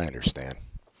 from what I understand.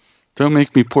 Don't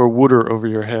make me pour water over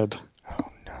your head. Oh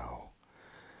no.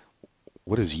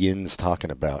 What is Yins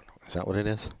talking about? Is that what it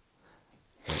is?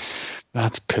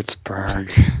 That's Pittsburgh.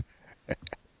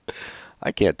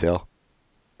 I can't tell.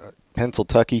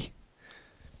 Pennsylvania,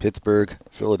 Pittsburgh,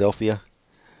 Philadelphia,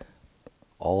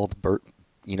 all the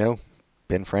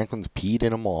Ben Franklin's peed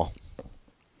in them all.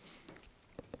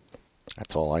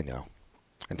 That's all I know.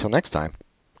 Until next time,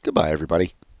 goodbye,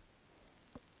 everybody.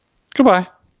 Goodbye.